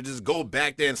for her to just go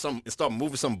back there and start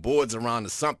moving some boards around or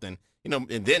something, and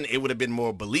then it would have been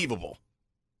more believable.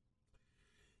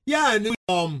 Yeah, and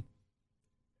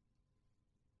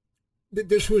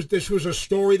this was a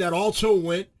story that also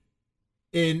went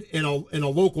in a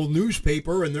local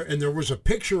newspaper, and there was a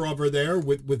picture of her there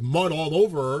with mud all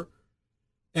over her,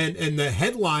 and the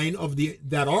headline of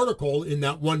that article in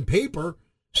that one paper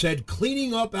said,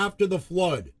 "Cleaning up after the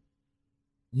flood.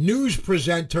 News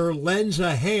presenter lends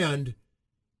a hand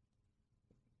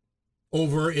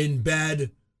over in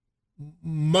Bad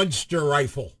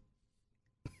Münsterfeld."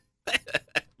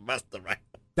 Monster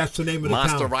Rifle. That's the name of the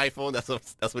Monster town. Rifle. That's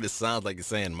what it sounds like. You're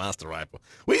saying Monster Rifle.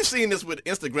 We've seen this with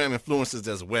Instagram influencers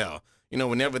as well.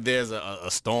 Whenever there's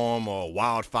a storm or a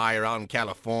wildfire out in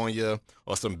California,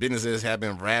 or some businesses have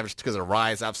been ravaged because of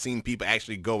riots, I've seen people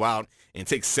actually go out and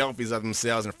take selfies of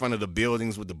themselves in front of the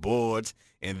buildings with the boards,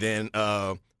 and then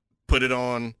put it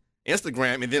on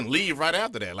Instagram, and then leave right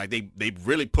after that. Like they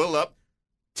really pull up,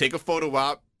 take a photo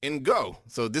out, and go.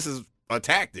 So this is a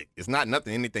tactic. It's not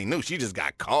anything new. She just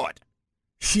got caught.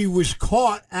 She was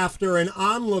caught after an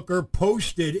onlooker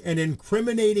posted an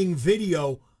incriminating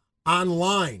video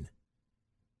online.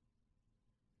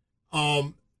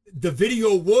 The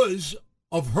video was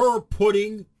of her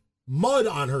putting mud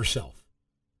on herself.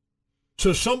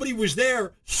 So somebody was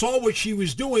there, saw what she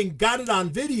was doing, got it on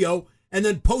video, and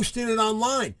then posted it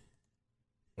online.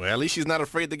 Well, at least she's not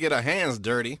afraid to get her hands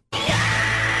dirty.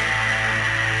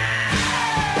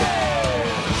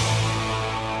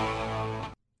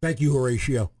 Thank you,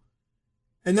 Horatio.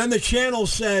 And then the channel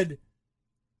said,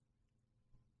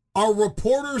 our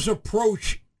reporter's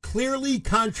approach clearly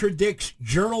contradicts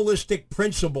journalistic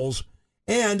principles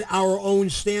and our own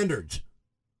standards.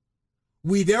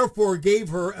 We therefore gave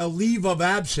her a leave of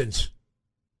absence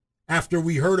after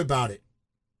we heard about it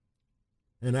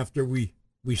and after we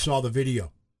saw the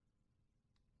video.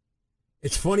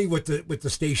 It's funny what the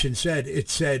station said. It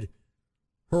said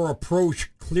her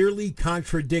approach clearly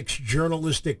contradicts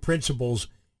journalistic principles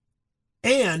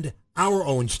and our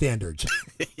own standards.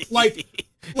 like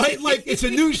it's a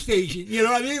news station, you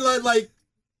know what I mean? Like,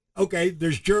 okay,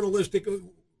 there's journalistic.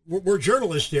 we're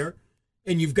journalists here,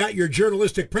 and you've got your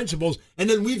journalistic principles, and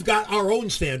then we've got our own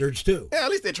standards too. Yeah, at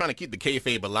least they're trying to keep the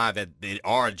kayfabe alive that there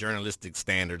are journalistic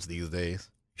standards these days.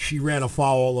 She ran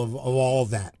afoul of all of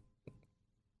that.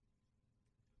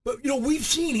 But, we've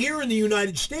seen here in the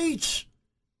United States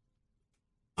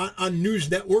on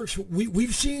news networks,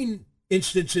 we've seen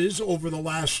instances over the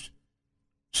last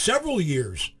several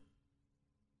years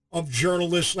of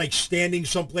journalists like standing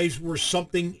someplace where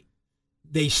something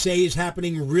they say is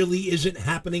happening really isn't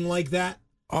happening like that.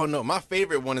 Oh, no. My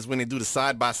favorite one is when they do the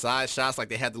side-by-side shots, like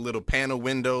they have the little panel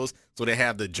windows, so they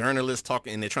have the journalists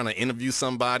talking, and they're trying to interview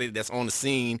somebody that's on the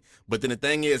scene. But then the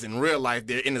thing is, in real life,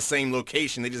 they're in the same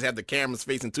location. They just have the cameras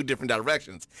facing two different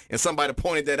directions. And somebody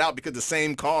pointed that out because the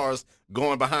same car's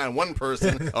going behind one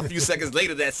person. A few seconds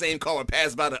later, that same car would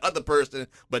pass by the other person,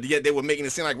 but yet they were making it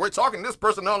seem like we're talking to this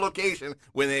person on location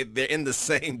when they're in the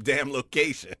same damn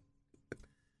location.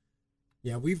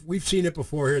 Yeah, we've seen it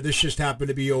before here. This just happened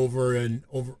to be over in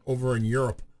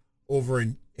Europe, over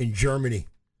in Germany.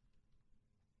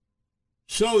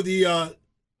 So the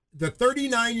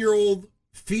 39-year-old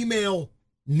female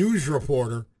news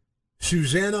reporter,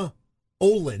 Susanna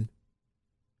Olin,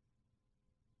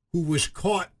 who was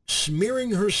caught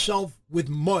smearing herself with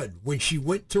mud when she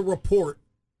went to report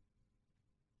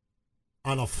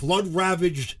on a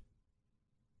flood-ravaged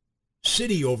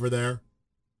city over there,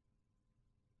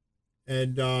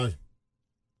 and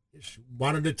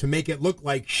wanted it to make it look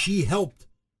like she helped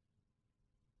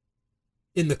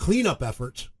in the cleanup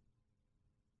efforts.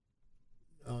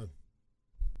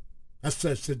 That's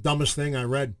the dumbest thing I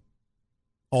read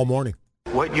all morning.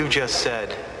 What you just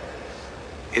said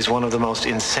is one of the most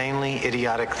insanely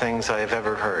idiotic things I have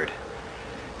ever heard.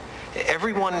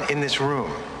 Everyone in this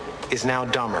room is now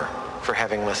dumber for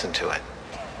having listened to it.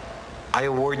 I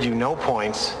award you no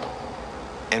points,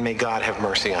 and may God have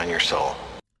mercy on your soul.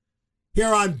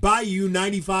 Here on Bayou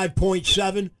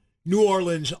 95.7, New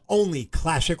Orleans' only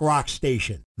classic rock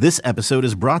station. This episode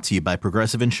is brought to you by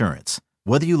Progressive Insurance.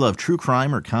 Whether you love true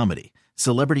crime or comedy,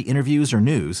 celebrity interviews or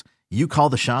news, you call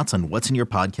the shots on what's in your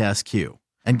podcast queue.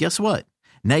 And guess what?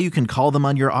 Now you can call them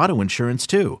on your auto insurance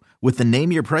too with the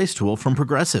Name Your Price tool from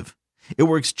Progressive. It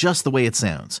works just the way it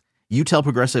sounds. You tell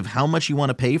Progressive how much you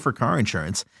want to pay for car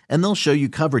insurance, and they'll show you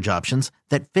coverage options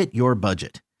that fit your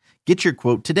budget. Get your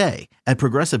quote today at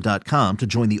Progressive.com to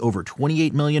join the over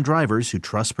 28 million drivers who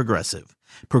trust Progressive.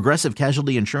 Progressive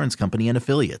Casualty Insurance Company and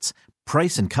Affiliates.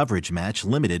 Price and coverage match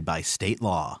limited by state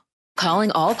law.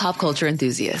 Calling all pop culture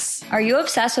enthusiasts. Are you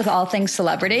obsessed with all things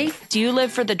celebrity? Do you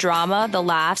live for the drama, the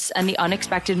laughs, and the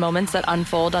unexpected moments that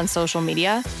unfold on social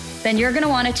media? Then you're going to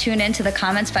want to tune in to the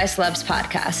Comments by Celebs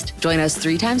podcast. Join us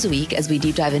 3 times a week as we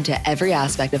deep dive into every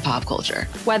aspect of pop culture.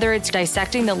 Whether it's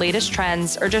dissecting the latest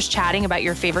trends or just chatting about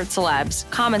your favorite celebs,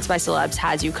 Comments by Celebs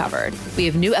has you covered. We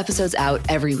have new episodes out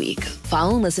every week.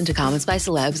 Follow and listen to Comments by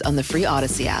Celebs on the free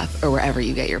Odyssey app or wherever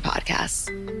you get your podcasts.